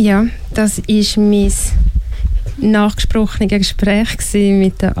 Ja, das war mein nachgesprochenes Gespräch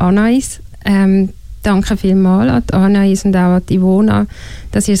mit der Anais. Danke vielmals an die Anais und auch an die Ivona,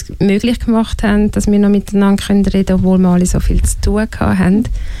 dass sie es möglich gemacht haben, dass wir noch miteinander reden können, obwohl wir alle so viel zu tun hatten.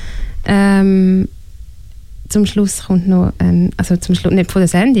 Zum Schluss kommt noch, also zum Schluss, nicht von der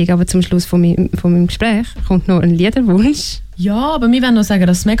Sendung, aber zum Schluss von meinem Gespräch kommt noch ein Liederwunsch. Ja, aber wir wollen noch sagen,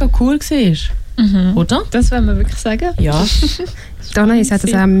 dass es mega cool war. Mhm. Oder? Das wollen wir wirklich sagen. Ja. Anais hat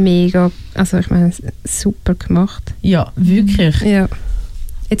das auch mega, also ich meine, super gemacht. Ja, wirklich. Ja.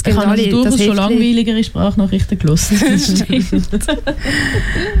 Jetzt Ich habe alle durchaus das schon Heftchen. Langweiligere Sprachnachrichten gehört. Das stimmt.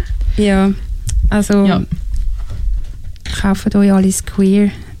 Ja, also Ja. kauft euch alle das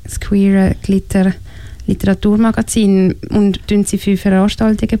queere Glitter Literaturmagazin und tun sie für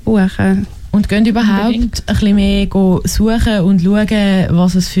Veranstaltungen buchen. Und gehen überhaupt Unbedingt. ein bisschen mehr suchen und schauen,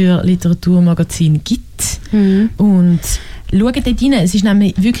 was es für Literaturmagazine gibt. Mhm. Und schauen dort rein. Es ist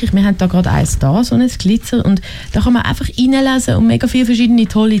nämlich wirklich, wir haben da gerade eins da, so ein Glitzer, und da kann man einfach reinlesen und mega viele verschiedene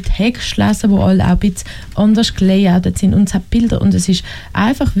tolle Texte lesen, die alle auch ein bisschen anders gelayoutet sind, und es hat Bilder und es ist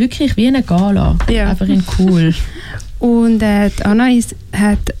einfach wirklich wie eine Gala. Ja. Einfach in cool. Und die Anais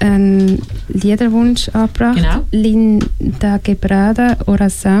hat einen Liederwunsch angebracht. Genau. Linda Gebrada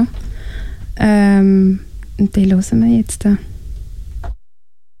Oração. Und den hören wir jetzt.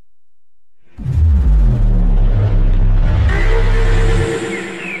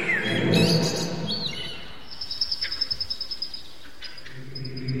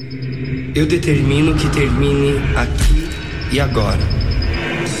 Eu determino que termine aqui e agora.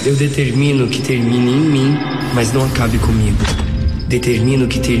 Eu determino que termine em mim, mas não acabe comigo. Determino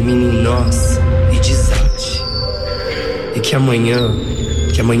que termine em nós e desate. E que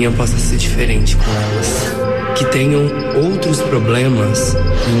amanhã possa ser diferente com elas. que tenham outros problemas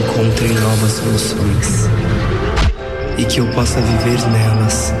e encontrem novas soluções. E que eu possa viver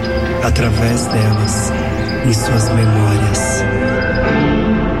nelas, através delas, em suas memórias.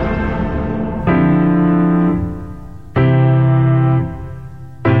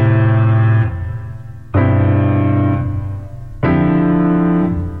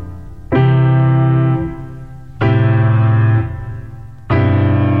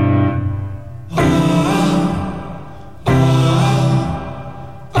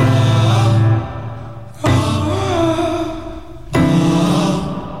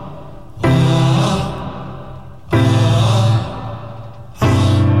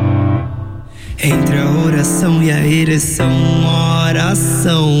 Entre a oração e a ereção,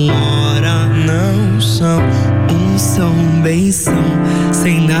 oração, ora não são, são, benção,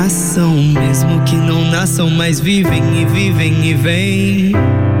 sem nação, mesmo que não nasçam, mas vivem e vivem e vêm.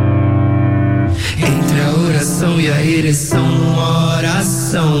 Entre a oração e a ereção,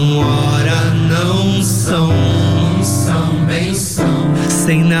 oração, ora não são, benção,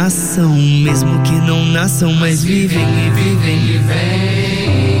 sem nação, mesmo que não nasçam, mas vivem e vivem e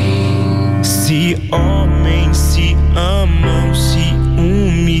vêm. Se homens se amam, se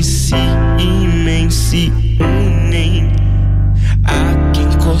unem, se imem, se unem. Há quem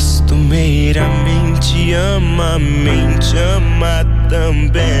costumeiramente ama, a mente ama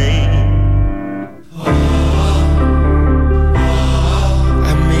também.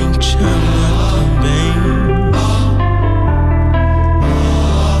 A mente ama também.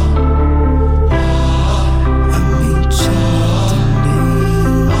 A mente ama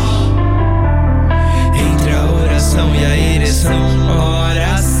também. Entre a oração e a ereção,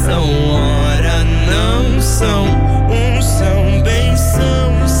 oração, ora não são, são,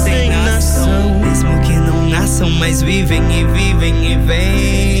 benção, sem nação, mesmo que não nasçam, mas vivem e vivem e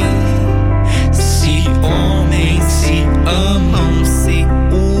vêm. Se homens se amam, se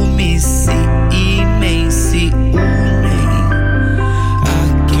unem, se imem, se unem.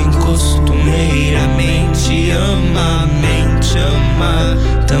 Há quem costumeiramente ama, a mente ama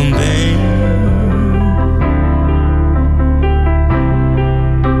também.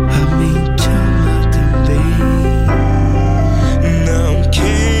 A mente ama também. Não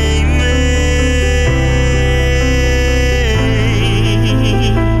queimei,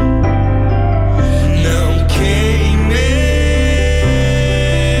 não queimei.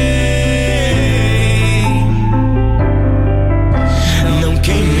 Não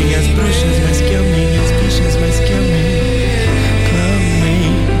queimem as bruxas, mas que amem as bichas, mas que amem.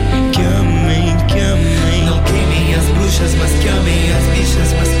 Clamem, que amem, que amem. Não queimem as bruxas, mas que amem as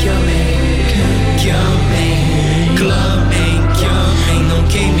bichas, mas que amem. Que amem, clamem, que amem. Não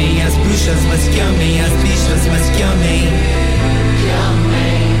queimem as bruxas, mas que amem as bichas, mas que amem. Que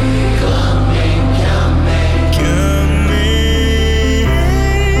amem, clamem, que amem. Que amem.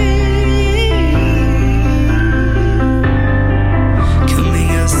 Que amem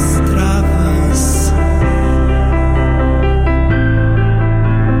as travas.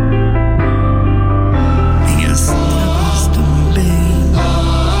 Minhas travas também.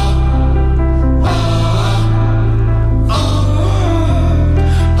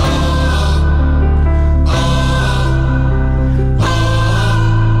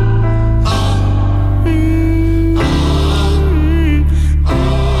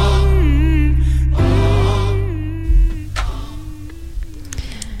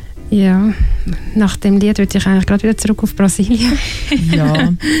 Ja, nach dem Lied würde ich eigentlich gerade wieder zurück auf Brasilien.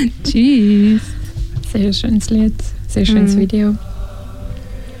 Ja, Tschüss. Sehr schönes Lied, sehr schönes Video.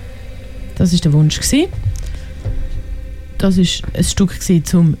 das war der Wunsch gewesen. Das war ein Stück gewesen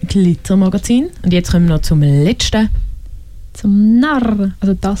zum Literaturmagazin. Und jetzt kommen wir noch zum letzten. Zum Narr,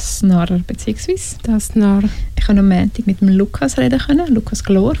 also das Narr, beziehungsweise Das Narr. ich habe am Montag mit dem Lukas reden können, Lukas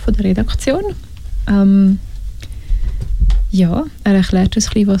Glor von der Redaktion. Ja, er erklärt uns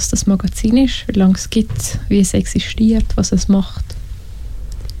ein bisschen, was das Magazin ist, wie lange es gibt, wie es existiert, was es macht.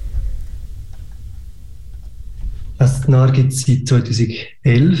 Das NAR gibt es seit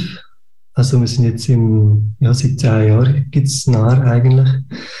 2011. Also wir sind jetzt seit 10 Jahren gibt es NAR eigentlich.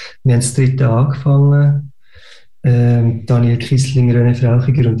 Wir haben das 3. angefangen. Daniel Kissling, René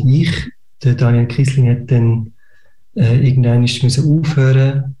Frauchiger und ich. Der Daniel Kissling hat dann irgendwann müssen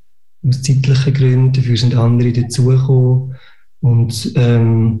aufhören, aus zeitlichen Gründen. Dafür sind andere dazugekommen. Und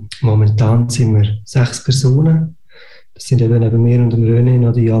momentan sind wir 6 Personen. Das sind eben neben mir und dem René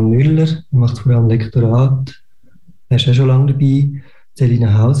noch der Jan Müller. Er macht vor allem Lektorat. Er ist auch schon lange dabei.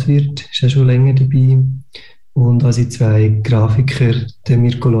 Selina Hauswirt ist auch schon länger dabei. Und also 2 Grafiker, der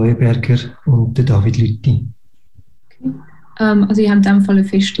Mirko Leuenberger und der David Lütti. Also ihr habt in dem Fall eine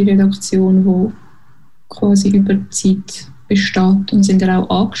feste Redaktion, die quasi über die Zeit besteht? Und sind ihr auch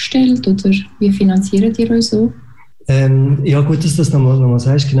angestellt oder wie finanziert ihr euch so? Ja, gut, dass du das nochmal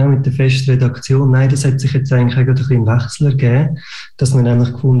sagst, genau mit der festen Redaktion. Nein, das hat sich jetzt eigentlich ein bisschen einen Wechsel ergeben, dass wir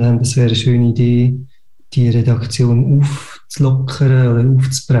nämlich gefunden haben, das wäre eine schöne Idee, die Redaktion aufzulockern oder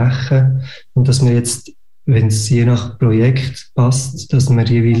aufzubrechen und dass wir jetzt, wenn es je nach Projekt passt, dass wir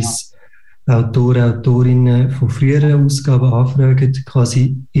jeweils Autoren, Autorinnen von früheren Ausgaben anfragen,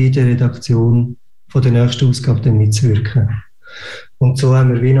 quasi in der Redaktion von der nächsten Ausgabe dann mitzuwirken. Und so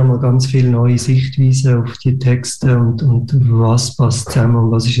haben wir wie nochmal ganz viele neue Sichtweisen auf die Texte und was passt zusammen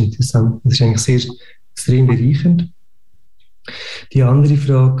und was ist interessant. Das ist eigentlich sehr extrem bereichernd. Die andere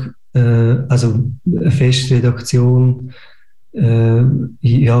Frage, also eine feste Redaktion,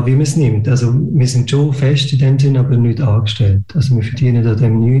 ja, wie man es nimmt. Also wir sind schon fest in dem Sinn, aber nicht angestellt. Also wir verdienen an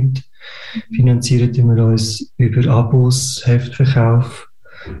dem nichts, finanzieren wir uns über Abos, Heftverkauf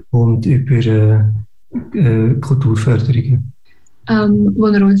und über Kulturförderungen. Wo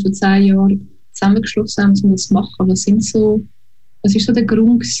ihr euch vor 10 Jahren zusammengeschlossen habt, um das zu machen, was ist so der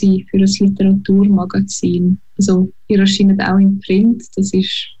Grund gewesen für ein Literaturmagazin? Also ihr erscheint auch im Print, das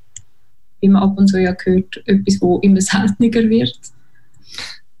ist, wie man ab und zu ja gehört, etwas, das immer seltener wird.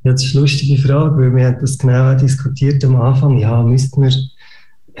 Ja, das ist eine lustige Frage, weil wir haben das genau diskutiert am Anfang. Ja, müssten wir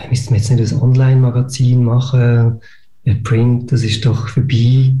jetzt nicht ein Online-Magazin machen? Print, das ist doch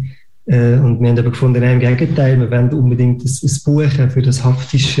vorbei. Und wir haben aber gefunden, nein, im Gegenteil, wir wollen unbedingt ein Buch für das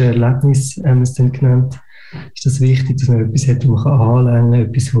haptische Erlebnis, haben wir es dann genannt. Ist das wichtig, dass man etwas hat, das man anlängen kann,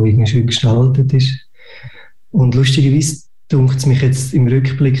 etwas, das irgendwie schön gestaltet ist. Und lustigerweise dunkt es mich jetzt im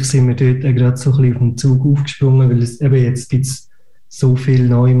Rückblick, sind wir dort gerade so ein bisschen auf den Zug aufgesprungen, weil es eben jetzt gibt es so viele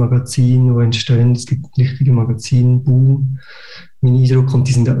neue Magazine, die entstehen. Es gibt einen richtigen Magazinboom. Mein Eindruck, und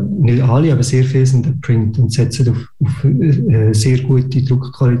die sind nicht alle, aber sehr viele sind Print und setzen auf sehr gute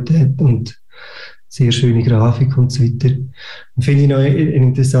Druckqualität und sehr schöne Grafik und so weiter. Und finde ich noch eine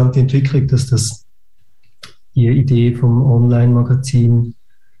interessante Entwicklung, dass die Idee vom Online-Magazin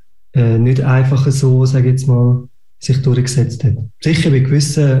nicht einfach so, sage ich jetzt mal, sich durchgesetzt hat. Sicher bei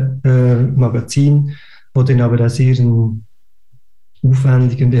gewissen Magazinen, die dann aber auch sehr eine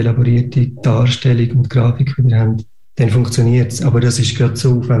aufwendige und elaborierte Darstellung und Grafik wieder haben, dann funktioniert es. Aber das ist gerade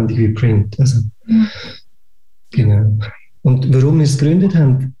so aufwendig wie Print. Also, genau. Und warum wir es gegründet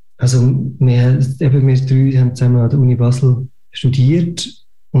haben, also wir drei haben zusammen an der Uni Basel studiert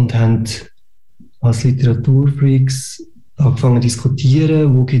und haben als Literaturfreaks angefangen zu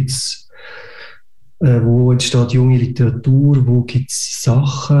diskutieren, wo entsteht junge Literatur, wo gibt es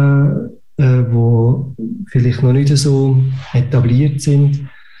Sachen, wo vielleicht noch nicht so etabliert sind,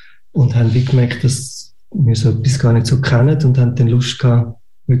 und haben wie gemerkt, dass wir so etwas gar nicht so kennen, und haben dann Lust gehabt,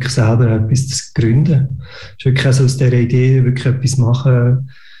 wirklich selber etwas zu gründen. Es ist wirklich also aus dieser Idee, wirklich etwas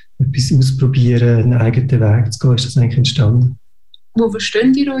machen, etwas ausprobieren, einen eigenen Weg zu gehen, ist das eigentlich entstanden. Wo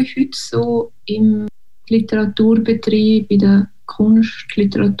versteht ihr euch heute so im Literaturbetrieb, in der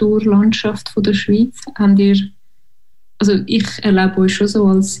Kunst-Literaturlandschaft von der Schweiz? Also ich erlebe euch schon so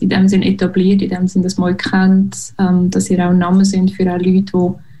als in dem Sinn etabliert, in dem Sinn, dass man euch kennt, dass ihr auch Namen sind für auch Leute, die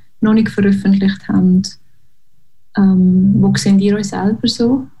noch nicht veröffentlicht haben. Wo seht ihr euch selber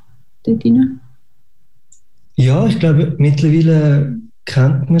so dort rein? Ja, ich glaube, mittlerweile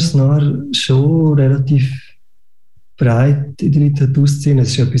kennt man es schon relativ breit in der Literaturszene.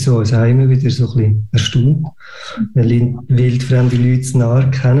 Es ist etwas, was uns auch immer wieder so ein bisschen erstaunt. Weil wildfremde Leute es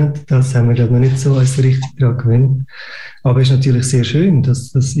nahe kennen, das haben wir glaube ich noch nicht so als richtig daran gewöhnt. Aber es ist natürlich sehr schön,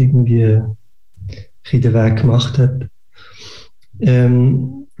 dass das irgendwie den Weg gemacht hat.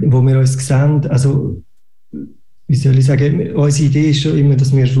 Wo wir uns sehen, also wie soll ich sagen, unsere Idee ist schon immer,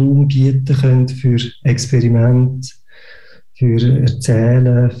 dass wir Raum bieten können für Experimente, für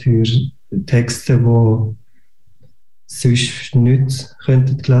Erzählen, für Texte, die sonst nicht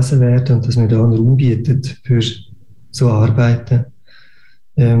könnten gelesen werden, und dass wir da einen Raum bieten für so Arbeiten.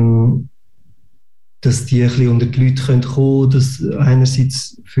 Dass die ein bisschen unter die Leute kommen können, dass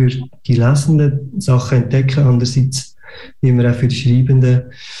einerseits für die Lesenden Sachen entdecken, andererseits immer auch für die Schreibenden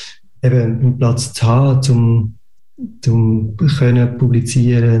eben einen Platz zu haben, um können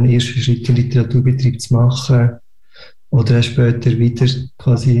publizieren, einen ersten Schritt in den Literaturbetrieb zu machen oder auch später wieder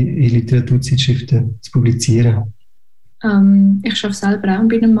quasi in Literaturzeitschriften zu publizieren. Ich arbeite selber auch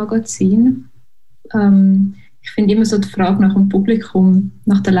bei einem Magazin. Ich finde immer so die Frage nach dem Publikum,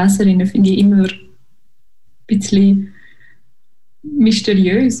 nach den Leserinnen, finde ich immer ein bisschen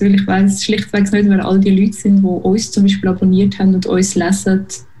mysteriös, weil ich weiss schlichtweg nicht, wer all die Leute sind, die uns zum Beispiel abonniert haben und uns lesen.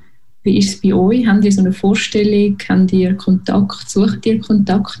 Wie ist es bei euch? Habt ihr so eine Vorstellung? Habt ihr Kontakt? Sucht ihr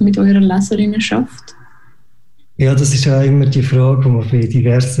Kontakt mit eurer Leserinnenschaft? Ja, das ist ja immer die Frage, die man für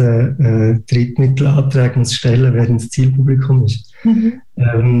diverse Drittmittelanträge muss stellen, wer ins Zielpublikum ist.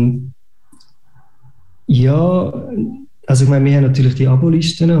 Ja, also ich meine, wir haben natürlich die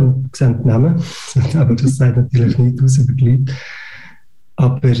Abolisten und sehen die Namen, aber das sagt natürlich nicht aus über die Leute.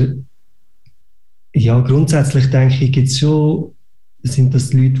 Aber ja, grundsätzlich denke ich, sind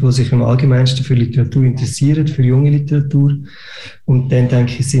das Leute, die sich am allgemeinsten für Literatur interessieren, für junge Literatur. Und dann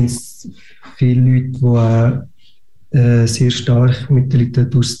denke ich, sind es viele Leute, die auch sehr stark mit der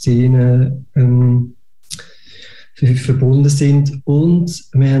Literaturszene verbunden sind. Und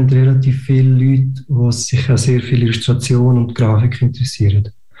wir haben relativ viele Leute, die sich auch sehr für Illustration und Grafik interessieren.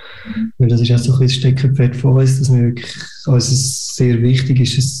 Weil das ist auch so ein Steckenpferd von uns, dass wir wirklich, also es sehr wichtig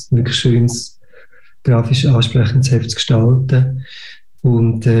ist, ein wirklich schönes, grafisch ansprechendes Heft zu gestalten.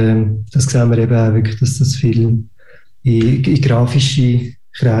 Und das sehen wir eben auch wirklich, dass das viel in grafische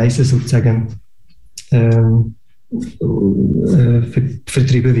Kreise sozusagen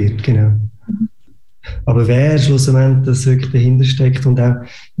vertrieben wird, genau. Aber wer schlussendlich das wirklich dahinter steckt und auch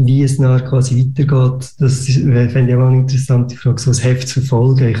wie es nachher quasi weitergeht, das fände ich auch eine interessante Frage, so ein Heft zu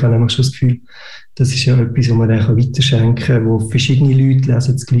verfolgen. Ich habe nämlich schon das Gefühl, das ist ja etwas, was man dann weiterschenken kann, wo verschiedene Leute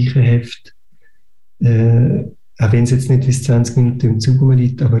lesen das gleiche Heft, auch wenn es jetzt nicht bis 20 Minuten im Zug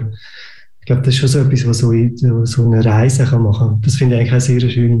rumliegt, aber ich glaube, das ist schon so etwas, was so eine Reise kann machen kann. Das finde ich eigentlich auch eine sehr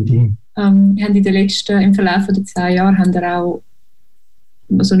schöne Idee. Wir haben im Verlauf der 10 Jahre haben wir auch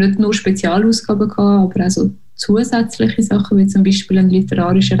also nicht nur Spezialausgaben gehabt, aber auch so zusätzliche Sachen, wie zum Beispiel ein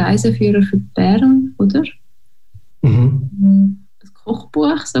literarischer Reiseführer für Bern, oder? Das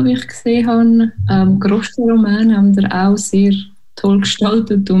Kochbuch, so wie ich gesehen habe. Groschenroman haben wir auch sehr toll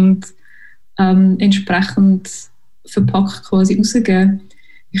gestaltet und entsprechend verpackt quasi rausgegeben.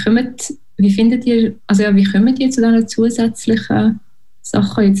 Wie findet ihr, also ja, wie kommen die zu diesen zusätzlichen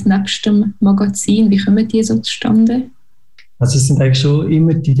Sachen jetzt nebst dem Magazin? Wie kommen die so zustande? Also es sind eigentlich schon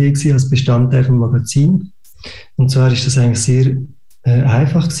immer die Idee gewesen als Bestandteil des Magazins. Und zwar ist das eigentlich sehr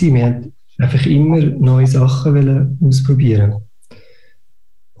einfach gewesen. Wir haben einfach immer neue Sachen ausprobieren.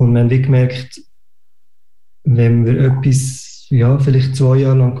 Und wir haben gemerkt, wenn wir etwas vielleicht 2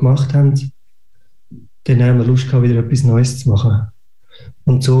 Jahre lang gemacht haben, dann haben wir Lust gehabt, wieder etwas Neues zu machen.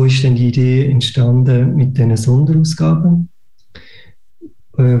 Und so ist dann die Idee entstanden mit diesen Sonderausgaben,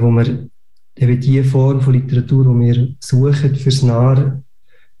 wo wir eben die Form von Literatur, die wir suchen fürs Nahe,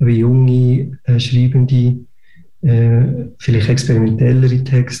 junge, schreibende, vielleicht experimentellere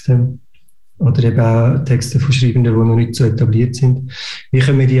Texte oder eben auch Texte von Schreibenden, die noch nicht so etabliert sind. Wie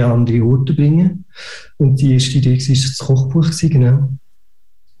können wir die an andere Orte bringen? Und die erste Idee war das Kochbuch, genau.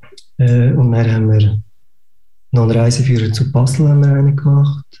 Und dann haben wir noch einen Reiseführer zu Basel haben wir einen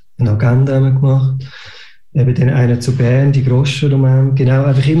gemacht, eine Agenda haben wir gemacht, eben dann einen zu Bern, die Groschenroman, genau,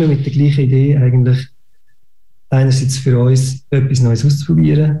 einfach immer mit der gleichen Idee eigentlich, einerseits für uns etwas Neues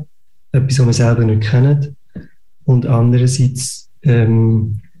auszuprobieren, etwas, was wir selber nicht kennen, und andererseits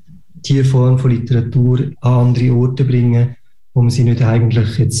die Form von Literatur an andere Orte bringen, wo man sie nicht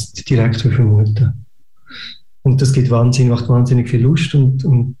eigentlich jetzt direkt vermuten. Und das macht wahnsinnig viel Lust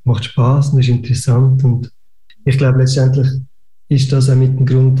und macht Spaß und ist interessant. Und ich glaube, letztendlich ist das auch mit dem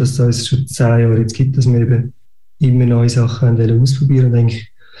Grund, dass es uns schon 10 Jahre jetzt gibt, dass wir eben immer neue Sachen ausprobieren und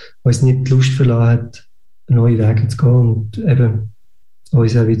eigentlich uns nicht die Lust verlassen hat, neue Wege zu gehen und eben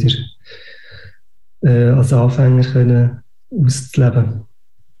uns auch wieder als Anfänger können auszuleben.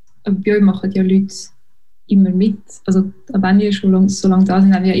 Aber bei euch machen ja Leute immer mit. Also wenn ihr schon so lange da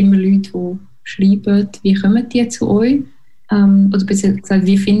sind, haben ja immer Leute, die schreiben. Wie kommen die zu euch? Oder besser gesagt,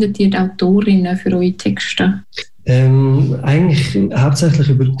 wie findet ihr die Autorinnen für eure Texte? Eigentlich hauptsächlich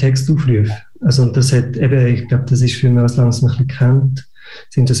über Textaufrufe. Also das hat eben, ich glaube, das ist für mich, als lange man ein bisschen kennt,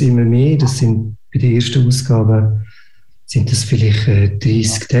 sind das immer mehr. Das sind bei der ersten Ausgabe sind das vielleicht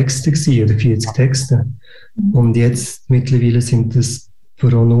 30 Texte gewesen, oder 40 Texte. Und jetzt mittlerweile sind das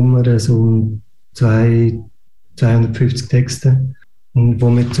pro Nummer so 250 Texte. Und wo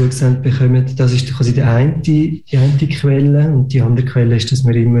wir zugesendet bekommen, das ist quasi die eine Quelle. Und die andere Quelle ist, dass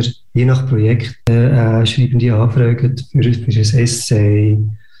wir immer, je nach Projekt, Schreibende anfragen für ein Essay,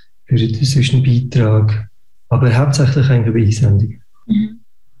 für sonst einen Beitrag. Aber hauptsächlich eigentlich bei Einsendungen.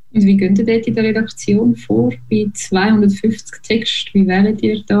 Und wie geht ihr dort in der Redaktion vor? Bei 250 Texten, wie wählt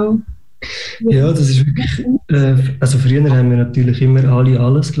ihr da? Ja, das ist wirklich, also früher haben wir natürlich immer alle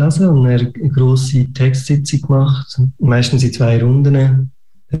alles gelesen und eine grosse Textsitzung gemacht, meistens in 2 Runden.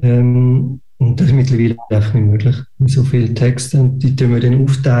 Und das ist mittlerweile einfach nicht möglich. So viele Texte, und die tun wir dann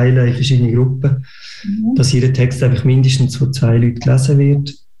aufteilen in verschiedene Gruppen, dass jeder Text einfach mindestens von 2 Leuten gelesen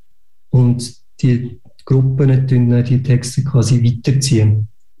wird und die Gruppen tun die Texte quasi weiterziehen.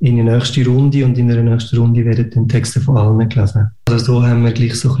 in eine nächste Runde und in einer nächsten Runde werden dann Texte von allen gelesen. Also so haben wir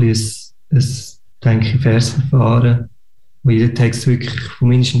gleich so ein bisschen ein denke ich, Versverfahren, wo jeder Text wirklich von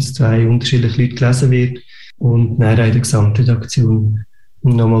mindestens 2 unterschiedlichen Leuten gelesen wird und dann in der Gesamtredaktion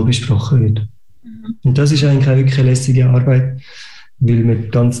nochmal besprochen wird. Und das ist eigentlich auch wirklich eine lässige Arbeit, weil man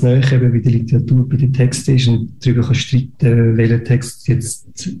ganz nahe eben bei der Literatur, bei den Texten ist und darüber kann streiten, welcher Text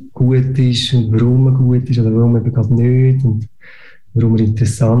jetzt gut ist und warum er gut ist oder warum er gerade nicht und warum er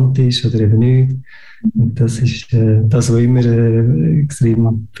interessant ist oder eben nicht. Und das ist das, was immer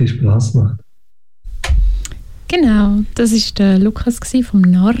extrem viel Spass macht. Genau, das war der Lukas vom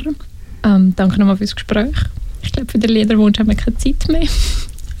Narr. Danke nochmal fürs Gespräch. Ich glaube, für den Liederwunsch haben wir keine Zeit mehr.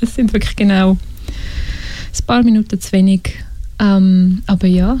 Es sind wirklich genau ein paar Minuten zu wenig. Aber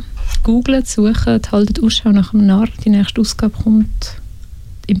ja, googlen, suchen, haltet Ausschau nach dem Narr. Die nächste Ausgabe kommt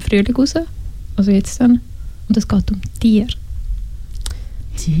im Frühling raus. Also jetzt dann. Und es geht um Tiere.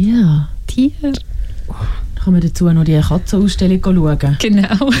 Tiere? Kann man dazu noch die Katzenausstellung schauen?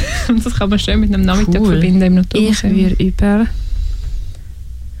 Genau. Und das kann man schön mit einem Nachmittag verbinden im Naturmuseum. Ich würde über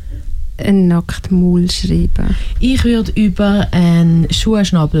einen Nacktmaul schreiben. Ich würde über einen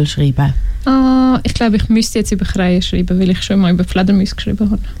Schuhschnabel schreiben. Ich glaube, ich müsste jetzt über Kreien schreiben, weil ich schon mal über Fledermäuse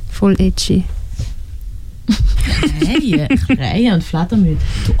geschrieben habe. Voll edgy. Kreien und Fledermäuse.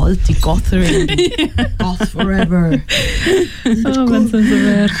 Du alte Gotherin. Goth forever. Wenn es so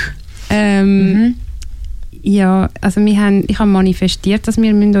wäre. Ja, also ich habe manifestiert, dass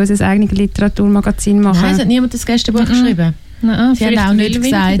wir unser eigenes Literaturmagazin machen. Nein, es hat niemand das Gästebuch geschrieben. Nein, sie hat auch nicht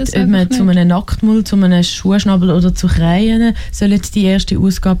gesagt, ob man zu einem Nacktmull, zu einem Schuhschnabel oder zu Kreien sollen die erste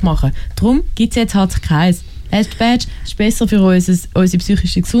Ausgabe machen. Darum gibt es jetzt halt keins. Hashtag ist besser für unsere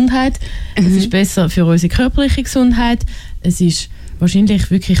psychische Gesundheit, es ist besser für unsere körperliche Gesundheit, es ist wahrscheinlich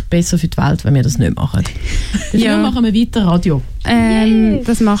wirklich besser für die Welt, wenn wir das nicht machen. Dafür machen wir weiter Radio.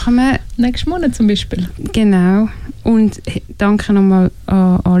 Das machen wir. Nächsten Monat zum Beispiel. Genau. Und danke nochmal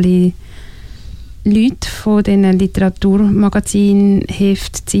an alle Leute von diesen Literaturmagazinen,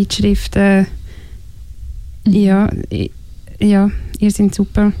 Heft, Zeitschriften. Ja, ihr seid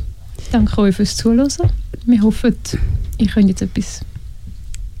super. Danke euch fürs Zuhören. Wir hoffen, ihr könnt jetzt etwas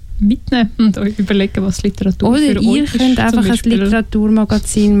mitnehmen und euch überlegen, was Literatur oder für euch ist. Oder ihr könnt einfach ein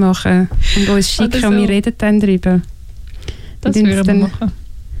Literaturmagazin machen und uns schicken und wir reden dann darüber. Das würden wir machen.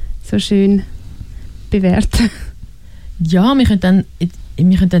 So schön bewerten. Ja, wir können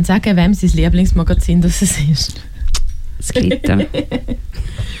dann sagen, wem sein Lieblingsmagazin das ist. Das Glitter.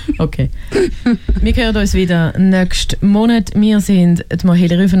 Okay. Wir hören uns wieder nächsten Monat. Wir sind die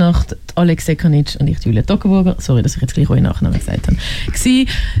Mahele Rüfenacht, Alex Sekanitsch und ich, Julia Toggenburger. Sorry, dass ich jetzt gleich eure Nachnamen gesagt habe. Hier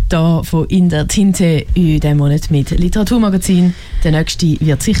von in der Tinte in diesem Monat mit Literaturmagazin. Der nächste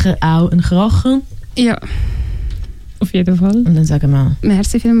wird sicher auch ein Kracher. Ja, auf jeden Fall. Und dann sagen wir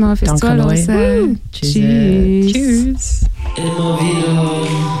merci vielmals fürs Zuhören. Tschüss. Tschüss. Immer wieder.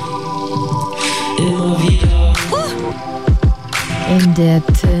 Immer wieder. In der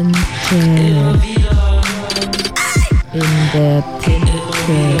Tinte. Immer wieder. In der Tinte.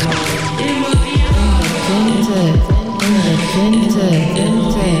 Immer wieder. In der Tinte.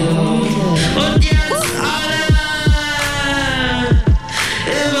 Und jetzt alle.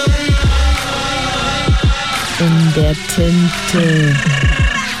 Immer wieder. In der Tinte.